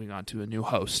is moving on to a new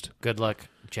host. Good luck,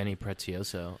 Jenny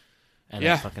Prezioso and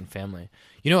Yeah. that fucking family.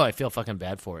 You know what I feel fucking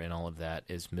bad for in all of that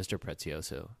is Mr.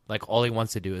 Prezioso. Like, all he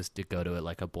wants to do is to go to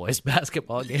like a boys'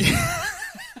 basketball game.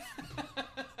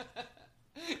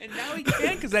 And now he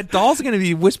can't because that doll's going to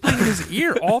be whispering in his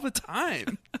ear all the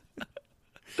time.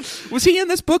 Was he in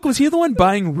this book? Was he the one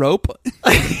buying rope?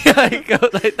 I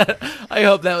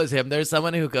hope that was him. There's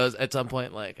someone who goes at some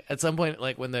point, like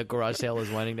when the garage sale is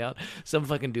winding down, some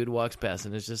fucking dude walks past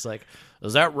and it's just like,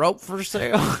 is that rope for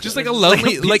sale? Just like a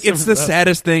lonely, like piece it's of the rope.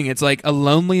 saddest thing. It's like a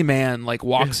lonely man like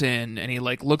walks in and he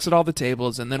like looks at all the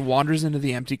tables and then wanders into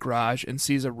the empty garage and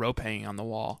sees a rope hanging on the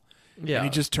wall. Yeah. And he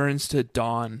just turns to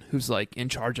Dawn, who's like in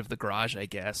charge of the garage, I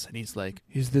guess, and he's like,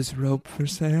 "Is this rope for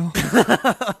sale?"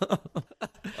 Oh,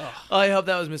 I hope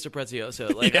that was Mr.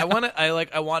 Prezioso. Like,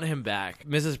 I want him back.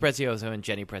 Mrs. Prezioso and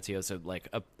Jenny Prezioso like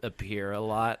appear a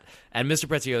lot, and Mr.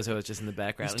 Prezioso is just in the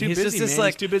background. He's too and busy, just this, man.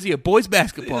 like, He's too busy at boys'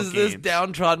 basketball he's games. this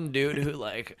downtrodden dude who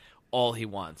like all he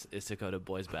wants is to go to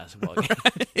boys' basketball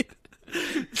games.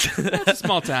 It's a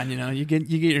small town, you know. You get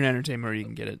your entertainment where you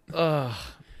can get it. I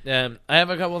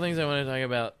have a couple things I want to talk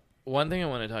about. One thing I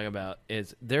want to talk about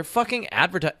is they're fucking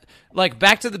like,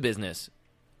 back to the business.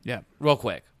 Yeah. Real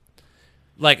quick.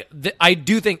 Like, I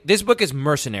do think this book is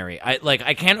mercenary. I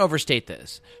can't overstate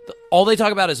this. All they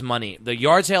talk about is money. The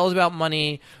yard sale is about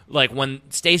money. Like, when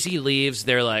Stacey leaves,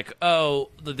 they're like,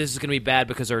 oh, this is going to be bad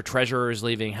because our treasurer is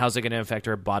leaving. How's it going to affect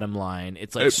our bottom line?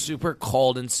 It's, like, super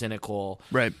cold and cynical.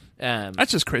 Right.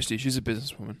 That's just Christy. She's a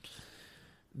businesswoman.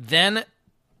 Then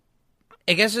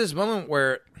I guess there's this moment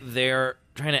where they're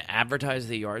trying to advertise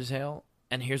the yard sale,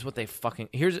 and here's what they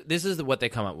this is what they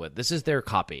come up with. This is their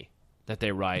copy that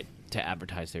they write to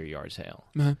advertise their yard sale.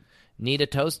 Uh-huh. Need a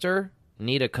toaster?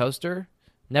 Need a coaster?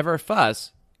 Never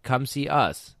fuss. Come see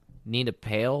us. Need a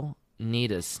pail?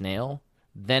 Need a snail?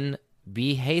 Then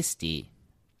be hasty.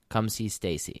 Come see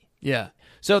Stacey. Yeah.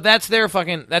 So that's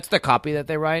the copy that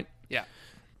they write. Yeah.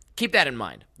 Keep that in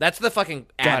mind. That's the fucking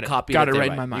ad Got it. copy. Got that it they right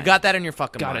in write. my mind. You got that in your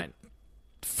fucking Got mind. it.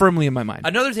 Firmly in my mind.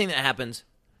 Another thing that happens,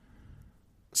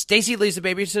 Stacey leaves the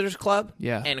Babysitters Club.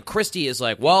 Yeah. And Christy is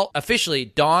like, well, officially,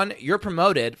 Dawn, you're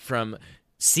promoted from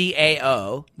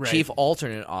CAO, Right. Chief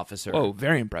Alternate Officer, Oh,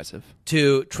 very impressive.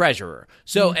 to Treasurer.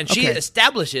 So, and she okay.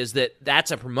 establishes that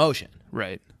that's a promotion,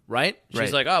 Right. right? She's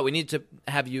Right. like, oh, we need to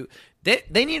have you.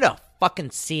 They need a fucking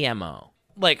CMO.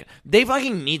 Like, they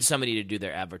fucking need somebody to do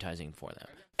their advertising for them.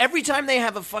 Every time they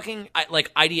have a fucking like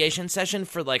ideation session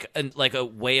for like a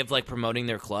way of like promoting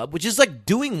their club, which is like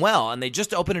doing well, and they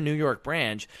just opened a New York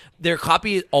branch, their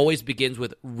copy always begins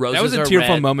with roses. That was a are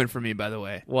tearful red. moment for me, by the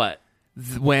way. What?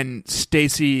 When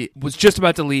Stacey was just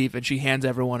about to leave and she hands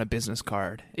everyone a business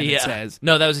card. And it says,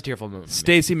 no, that was a tearful moment. For me.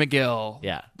 Stacey McGill,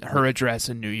 Yeah. her address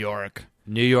in New York,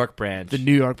 New York branch. the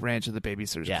New York branch of the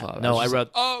Babysitters Yeah. Club. No, was I just wrote.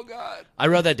 like, oh, God. I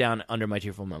wrote that down under my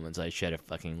tearful moments. I shed a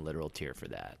fucking literal tear for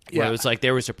that. Where Yeah. it was like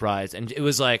they were surprised, and it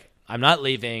was like, I'm not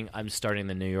leaving. I'm starting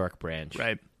the New York branch.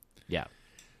 Right. Yeah.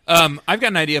 I've got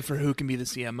an idea for who can be the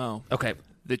CMO. Okay.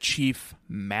 The Chief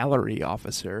Mallory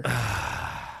Officer.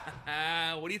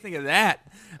 What do you think of that?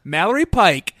 Mallory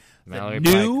Pike, Mallory the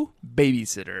new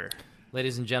babysitter.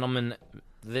 Ladies and gentlemen,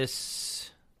 this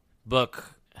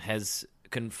book has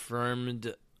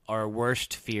confirmed our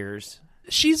worst fears.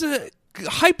 She's a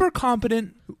hyper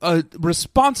competent,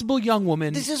 responsible young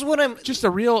woman. This is what I'm just a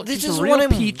real, This just is a real what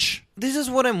I'm- peach. This is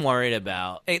what I'm worried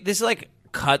about. This like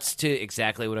cuts to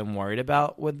exactly what I'm worried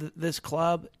about with this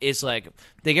club. Is like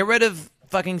they get rid of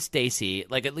fucking Stacey.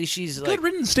 Like at least she's like Good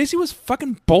riddance. Stacey was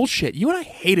fucking bullshit. You and I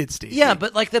hated Stacey. yeah,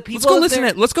 but like the people.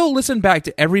 Let's go listen back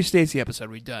to every Stacey episode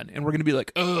we've done, and we're gonna be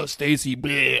like, oh, Stacey,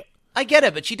 bleh. I get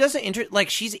it, but she doesn't like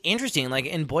she's interesting. Like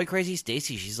in Boy Crazy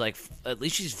Stacey, she's like at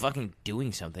least she's fucking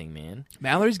doing something, man.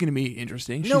 Mallory's gonna be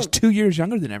interesting. No. She's 2 years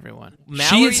younger than everyone.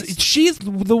 Mallory's- She is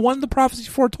the one the prophecy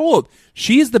foretold.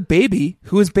 She is the baby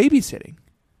who is babysitting.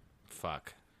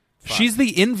 Fuck. She's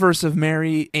the inverse of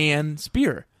Mary Ann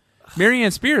Spear. Mary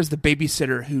Ann Spear is the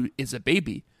babysitter who is a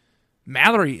baby.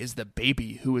 Mallory is the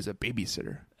baby who is a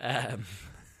babysitter.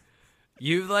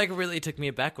 You like really took me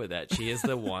aback with that. She is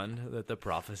the one that the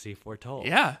prophecy foretold.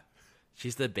 Yeah.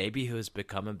 She's the baby who has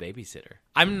become a babysitter.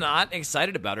 I'm not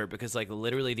excited about her because like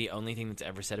literally the only thing that's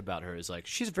ever said about her is like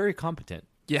she's very competent.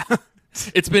 Yeah.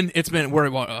 It's been we're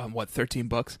what 13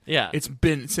 books? Yeah. It's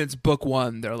been since book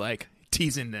 1 they're like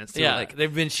teasing this. They're Yeah, like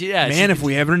they've been man, if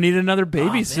we ever need another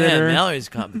babysitter. Oh, man, Mallory's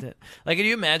competent. Like, can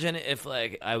you imagine if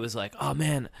like I was like, oh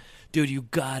man, dude, you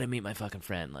gotta meet my fucking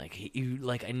friend. Like,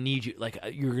 I need you. Like,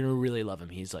 you're gonna really love him.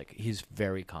 He's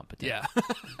very competent. Yeah.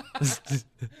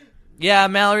 Yeah,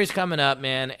 Mallory's coming up,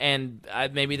 man, and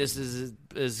maybe this is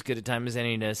as good a time as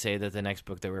any to say that the next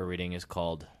book that we're reading is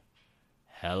called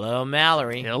Hello,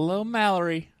 Mallory. Hello,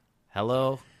 Mallory.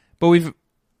 Hello. But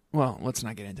let's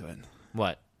not get into it.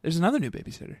 What? There's another new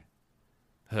babysitter.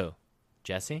 Who?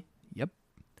 Jesse? Yep.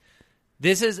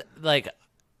 This is like,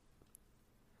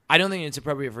 I don't think it's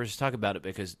appropriate for us to talk about it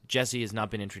because Jesse has not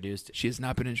been introduced She has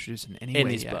not been introduced in any in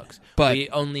way these yet. books. But We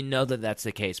only know that that's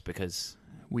the case because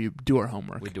we do our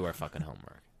homework. we do our fucking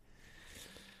homework.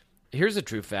 Here's a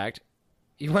true fact.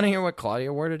 You want to hear what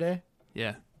Claudia wore today?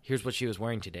 Yeah. Here's what she was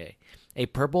wearing today. A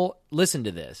purple, listen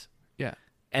to this, Yeah.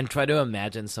 and try to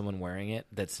imagine someone wearing it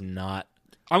that's not.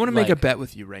 I want to make a Like- bet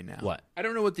with you right now. What? I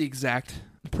don't know what the exact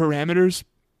parameters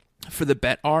for the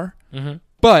bet are, Mm-hmm.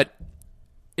 but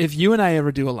if you and I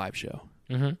ever do a live show,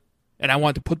 Mm-hmm. and I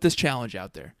want to put this challenge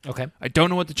out there, Okay. I don't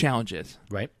know what the challenge is,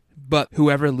 Right. but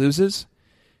whoever loses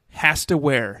has to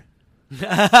wear,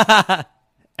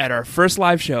 at our first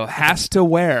live show, has to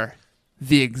wear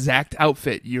the exact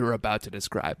outfit you're about to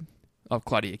describe of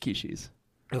Claudia Kishi's.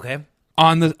 Okay.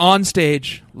 On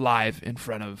stage, live, in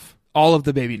front of all of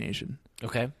the Baby Nation.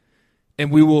 Okay.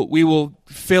 And we will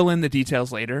fill in the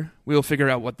details later. We will figure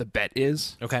out what the bet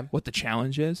is, Okay. what the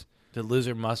challenge is. The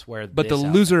loser must wear. But this the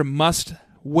outfit. loser must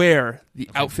wear the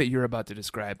outfit you're about to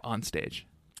describe on stage.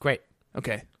 Great.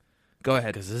 Okay, go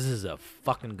ahead. Because this is a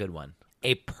fucking good one.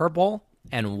 A purple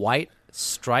and white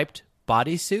striped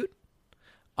bodysuit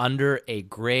under a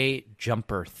gray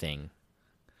jumper thing.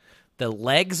 The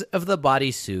legs of the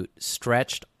bodysuit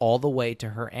stretched all the way to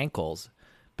her ankles,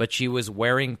 but she was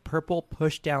wearing purple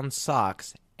push-down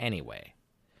socks anyway.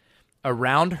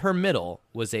 Around her middle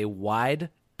was a wide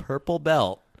purple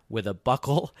belt with a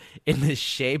buckle in the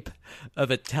shape of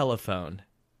a telephone.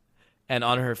 And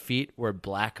on her feet were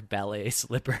black ballet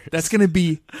slippers. That's going to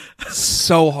be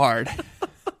so hard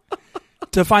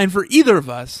to find for either of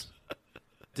us.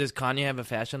 Does Kanye have a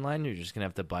fashion line? You're just going to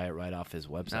have to buy it right off his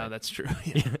website. No, that's true.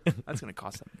 Yeah. That's going to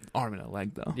cost an arm and a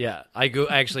leg, though. Yeah, I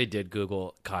actually did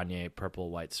Google Kanye purple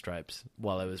white stripes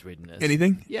while I was reading this.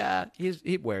 Anything? Yeah,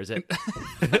 he wears it.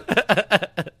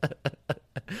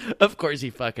 Of course he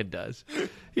fucking does.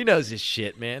 He knows his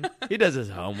shit, man. He does his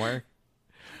homework.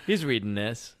 He's reading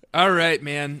this. All right,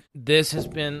 man. This has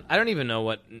been, I don't even know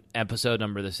what episode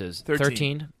number this is.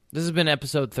 13. This has been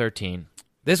episode 13.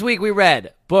 This week we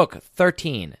read book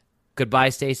 13. Goodbye,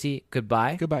 Stacey.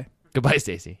 Goodbye. Goodbye. Goodbye,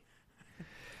 Stacey.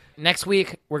 Next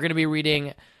week, we're going to be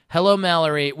reading Hello,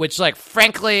 Mallory, which, like,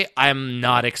 frankly, I'm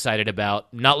not excited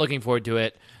about. Not looking forward to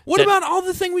it. What about all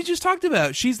the thing we just talked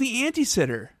about? She's the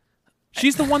anti-sitter.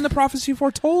 She's the one the prophecy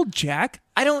foretold, Jack.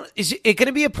 Is it going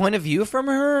to be a point of view from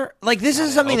her? Like, this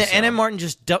is something that Anna Martin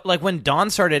just, like, when Dawn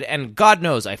started, and God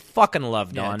knows, I fucking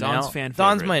love Dawn. Dawn's now. fan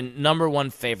Dawn's favorite. my number one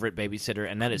favorite babysitter,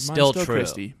 and that is Mine's still true.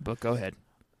 Christy, but go ahead.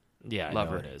 Yeah, I Love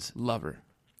know her. it is. Love her.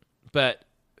 But,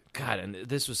 God, and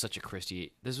this was such a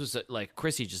Christy. This was, like,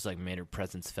 Christy just, like, made her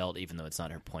presence felt, even though it's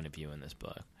not her point of view in this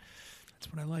book.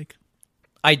 That's what I like.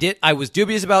 I was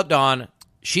dubious about Dawn.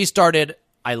 She started.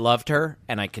 I loved her,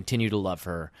 and I continue to love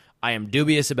her. I am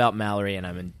dubious about Mallory, and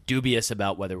I'm dubious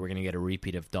about whether we're going to get a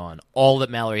repeat of Dawn. All that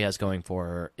Mallory has going for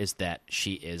her is that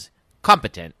she is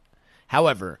competent.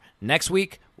 However, next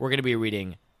week, we're going to be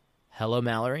reading Hello,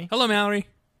 Mallory. Hello, Mallory.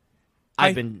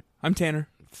 I'm Tanner.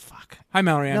 Fuck. Hi,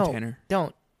 Mallory. I'm No, Tanner.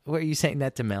 don't. What, are you saying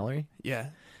that to Mallory? Yeah.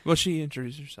 Well, she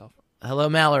introduced herself. Hello,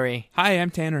 Mallory. Hi,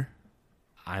 I'm Tanner.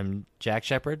 I'm Jack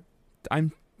Shepard.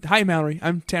 I'm Hi, Mallory.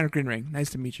 I'm Tanner Greenring. Nice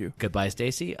to meet you. Goodbye,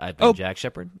 Stacey. I've been Oh. Jack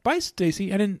Shepard. Bye,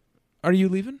 Stacey. Are you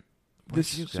leaving?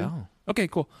 Where'd you go? Okay,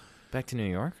 cool. Back to New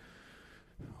York?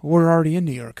 We're already in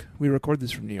New York. We record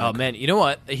this from New York. Oh, man. You know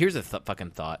what? Here's a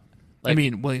fucking thought. I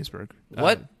mean, Williamsburg.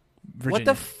 What Virginia.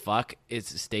 the fuck is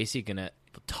Stacey going to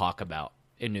talk about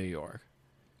in New York?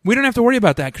 We don't have to worry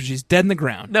about that because she's dead in the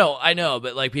ground. No, I know,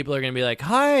 but like people are gonna be like,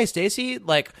 "Hi, Stacey.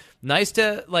 Like, nice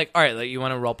to like." All right, like, you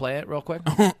want to role play it real quick?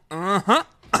 Uh-huh.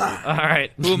 All right.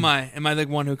 Who am I? Am I the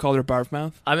one who called her barf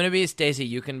mouth? I'm gonna be Stacey.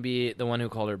 You can be the one who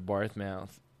called her Barthmouth.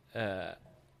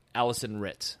 Allison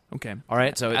Ritz. Okay. All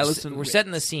right. So Allison we're Ritz.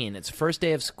 setting the scene. It's first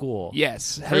day of school.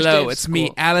 Yes. day Hello, of it's me,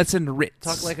 school. Allison Ritz.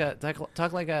 Talk like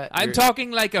a. I'm you're-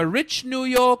 talking like a rich New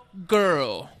York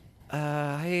girl.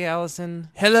 Hey, Allison.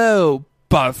 Hello,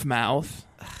 barf mouth.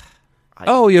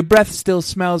 Oh, your breath still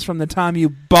smells from the time you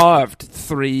barfed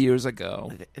 3 years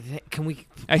ago. Can we?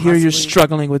 I hear you're possibly-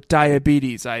 struggling with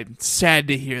diabetes. I'm sad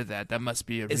to hear that. That must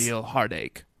be a Is- real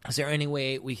heartache. Is there any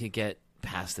way we could get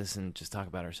past this and just talk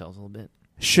about ourselves a little bit?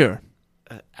 Sure.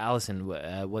 Allison,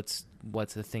 what's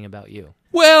the thing about you?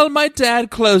 Well, my dad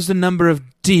closed a number of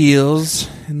deals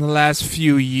in the last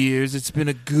few years. It's been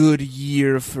a good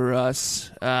year for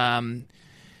us.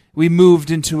 We moved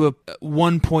into a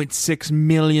 $1.6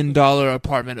 million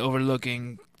apartment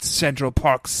overlooking Central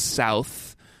Park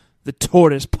South, the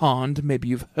Tortoise Pond. Maybe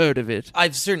you've heard of it.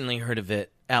 I've certainly heard of it,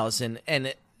 Allison.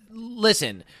 And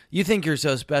listen, you think you're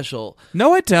so special.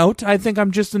 No, I don't. I think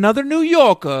I'm just another New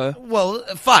Yorker. Well,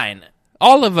 fine.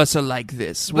 All of us are like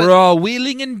this. But- We're all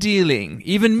wheeling and dealing.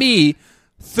 Even me,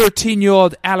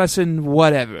 13-year-old Allison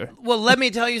whatever. Well, let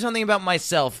me tell you something about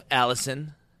myself,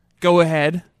 Allison. Go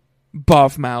ahead.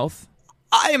 Barf mouth.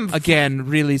 I'm Again,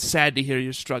 really sad to hear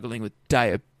you're struggling with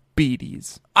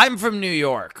diabetes. I'm from New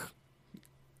York.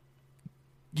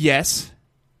 Yes.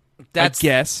 That's I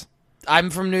guess. I'm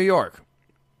from New York.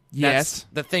 Yes.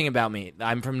 That's the thing about me.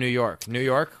 I'm from New York. New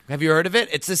York? Have you heard of it?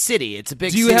 It's a city. It's a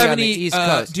big Do you city have on the any East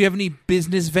Coast. do you have any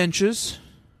business ventures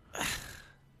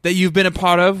that you've been a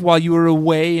part of while you were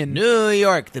away, and New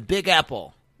York, the Big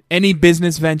Apple. any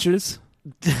business ventures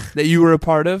that you were a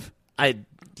part of? I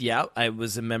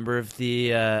was a member of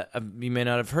the, you may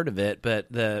not have heard of it, but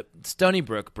the Stony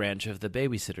Brook branch of the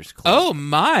Babysitters Club. Oh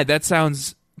my, that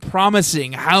sounds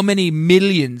promising. How many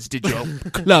millions did your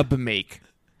club make?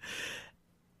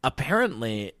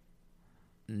 Apparently,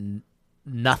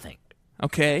 nothing.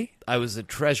 Okay. I was a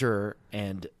treasurer,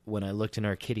 and when I looked in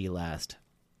our kitty last,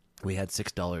 we had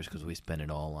 $6 because we spent it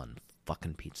all on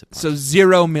fucking pizza parties. So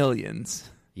 0 millions.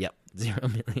 Yep, 0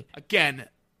 million. Again,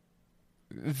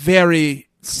 very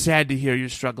sad to hear you're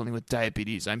struggling with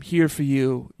diabetes. I'm here for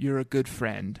you. You're a good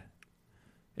friend.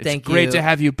 It's Thank great you. to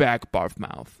have you back, barf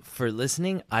mouth. For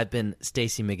listening, I've been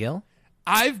Stacey McGill,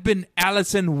 I've been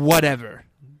Allison whatever.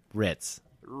 Ritz,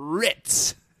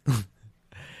 Ritz.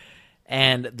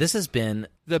 and this has been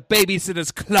The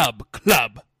Babysitters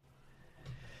Club.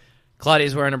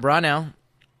 Claudia's wearing a bra now,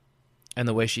 and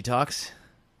the way she talks,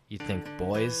 you'd think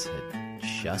boys had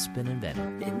just been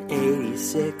invented. In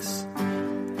 86,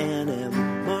 Anna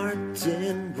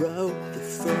Martin wrote the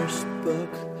first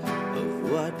book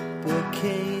of what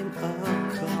became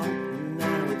a cult.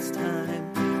 Now it's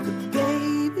time, the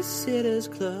Babysitter's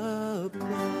Club.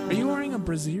 Are you wearing a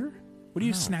brassiere? What are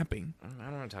you snapping? I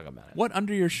don't want to talk about it. What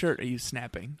under your shirt are you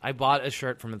snapping? I bought a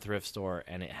shirt from a thrift store,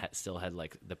 and it still had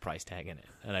like the price tag in it,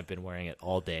 and I've been wearing it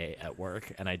all day at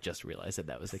work, and I just realized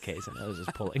that was the case, and I was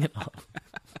just pulling it off.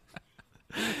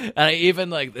 And I even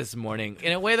like this morning,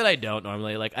 in a way that I don't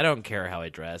normally, like I don't care how I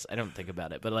dress, I don't think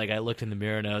about it, but like I looked in the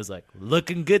mirror and I was like,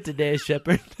 looking good today,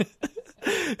 Shepard.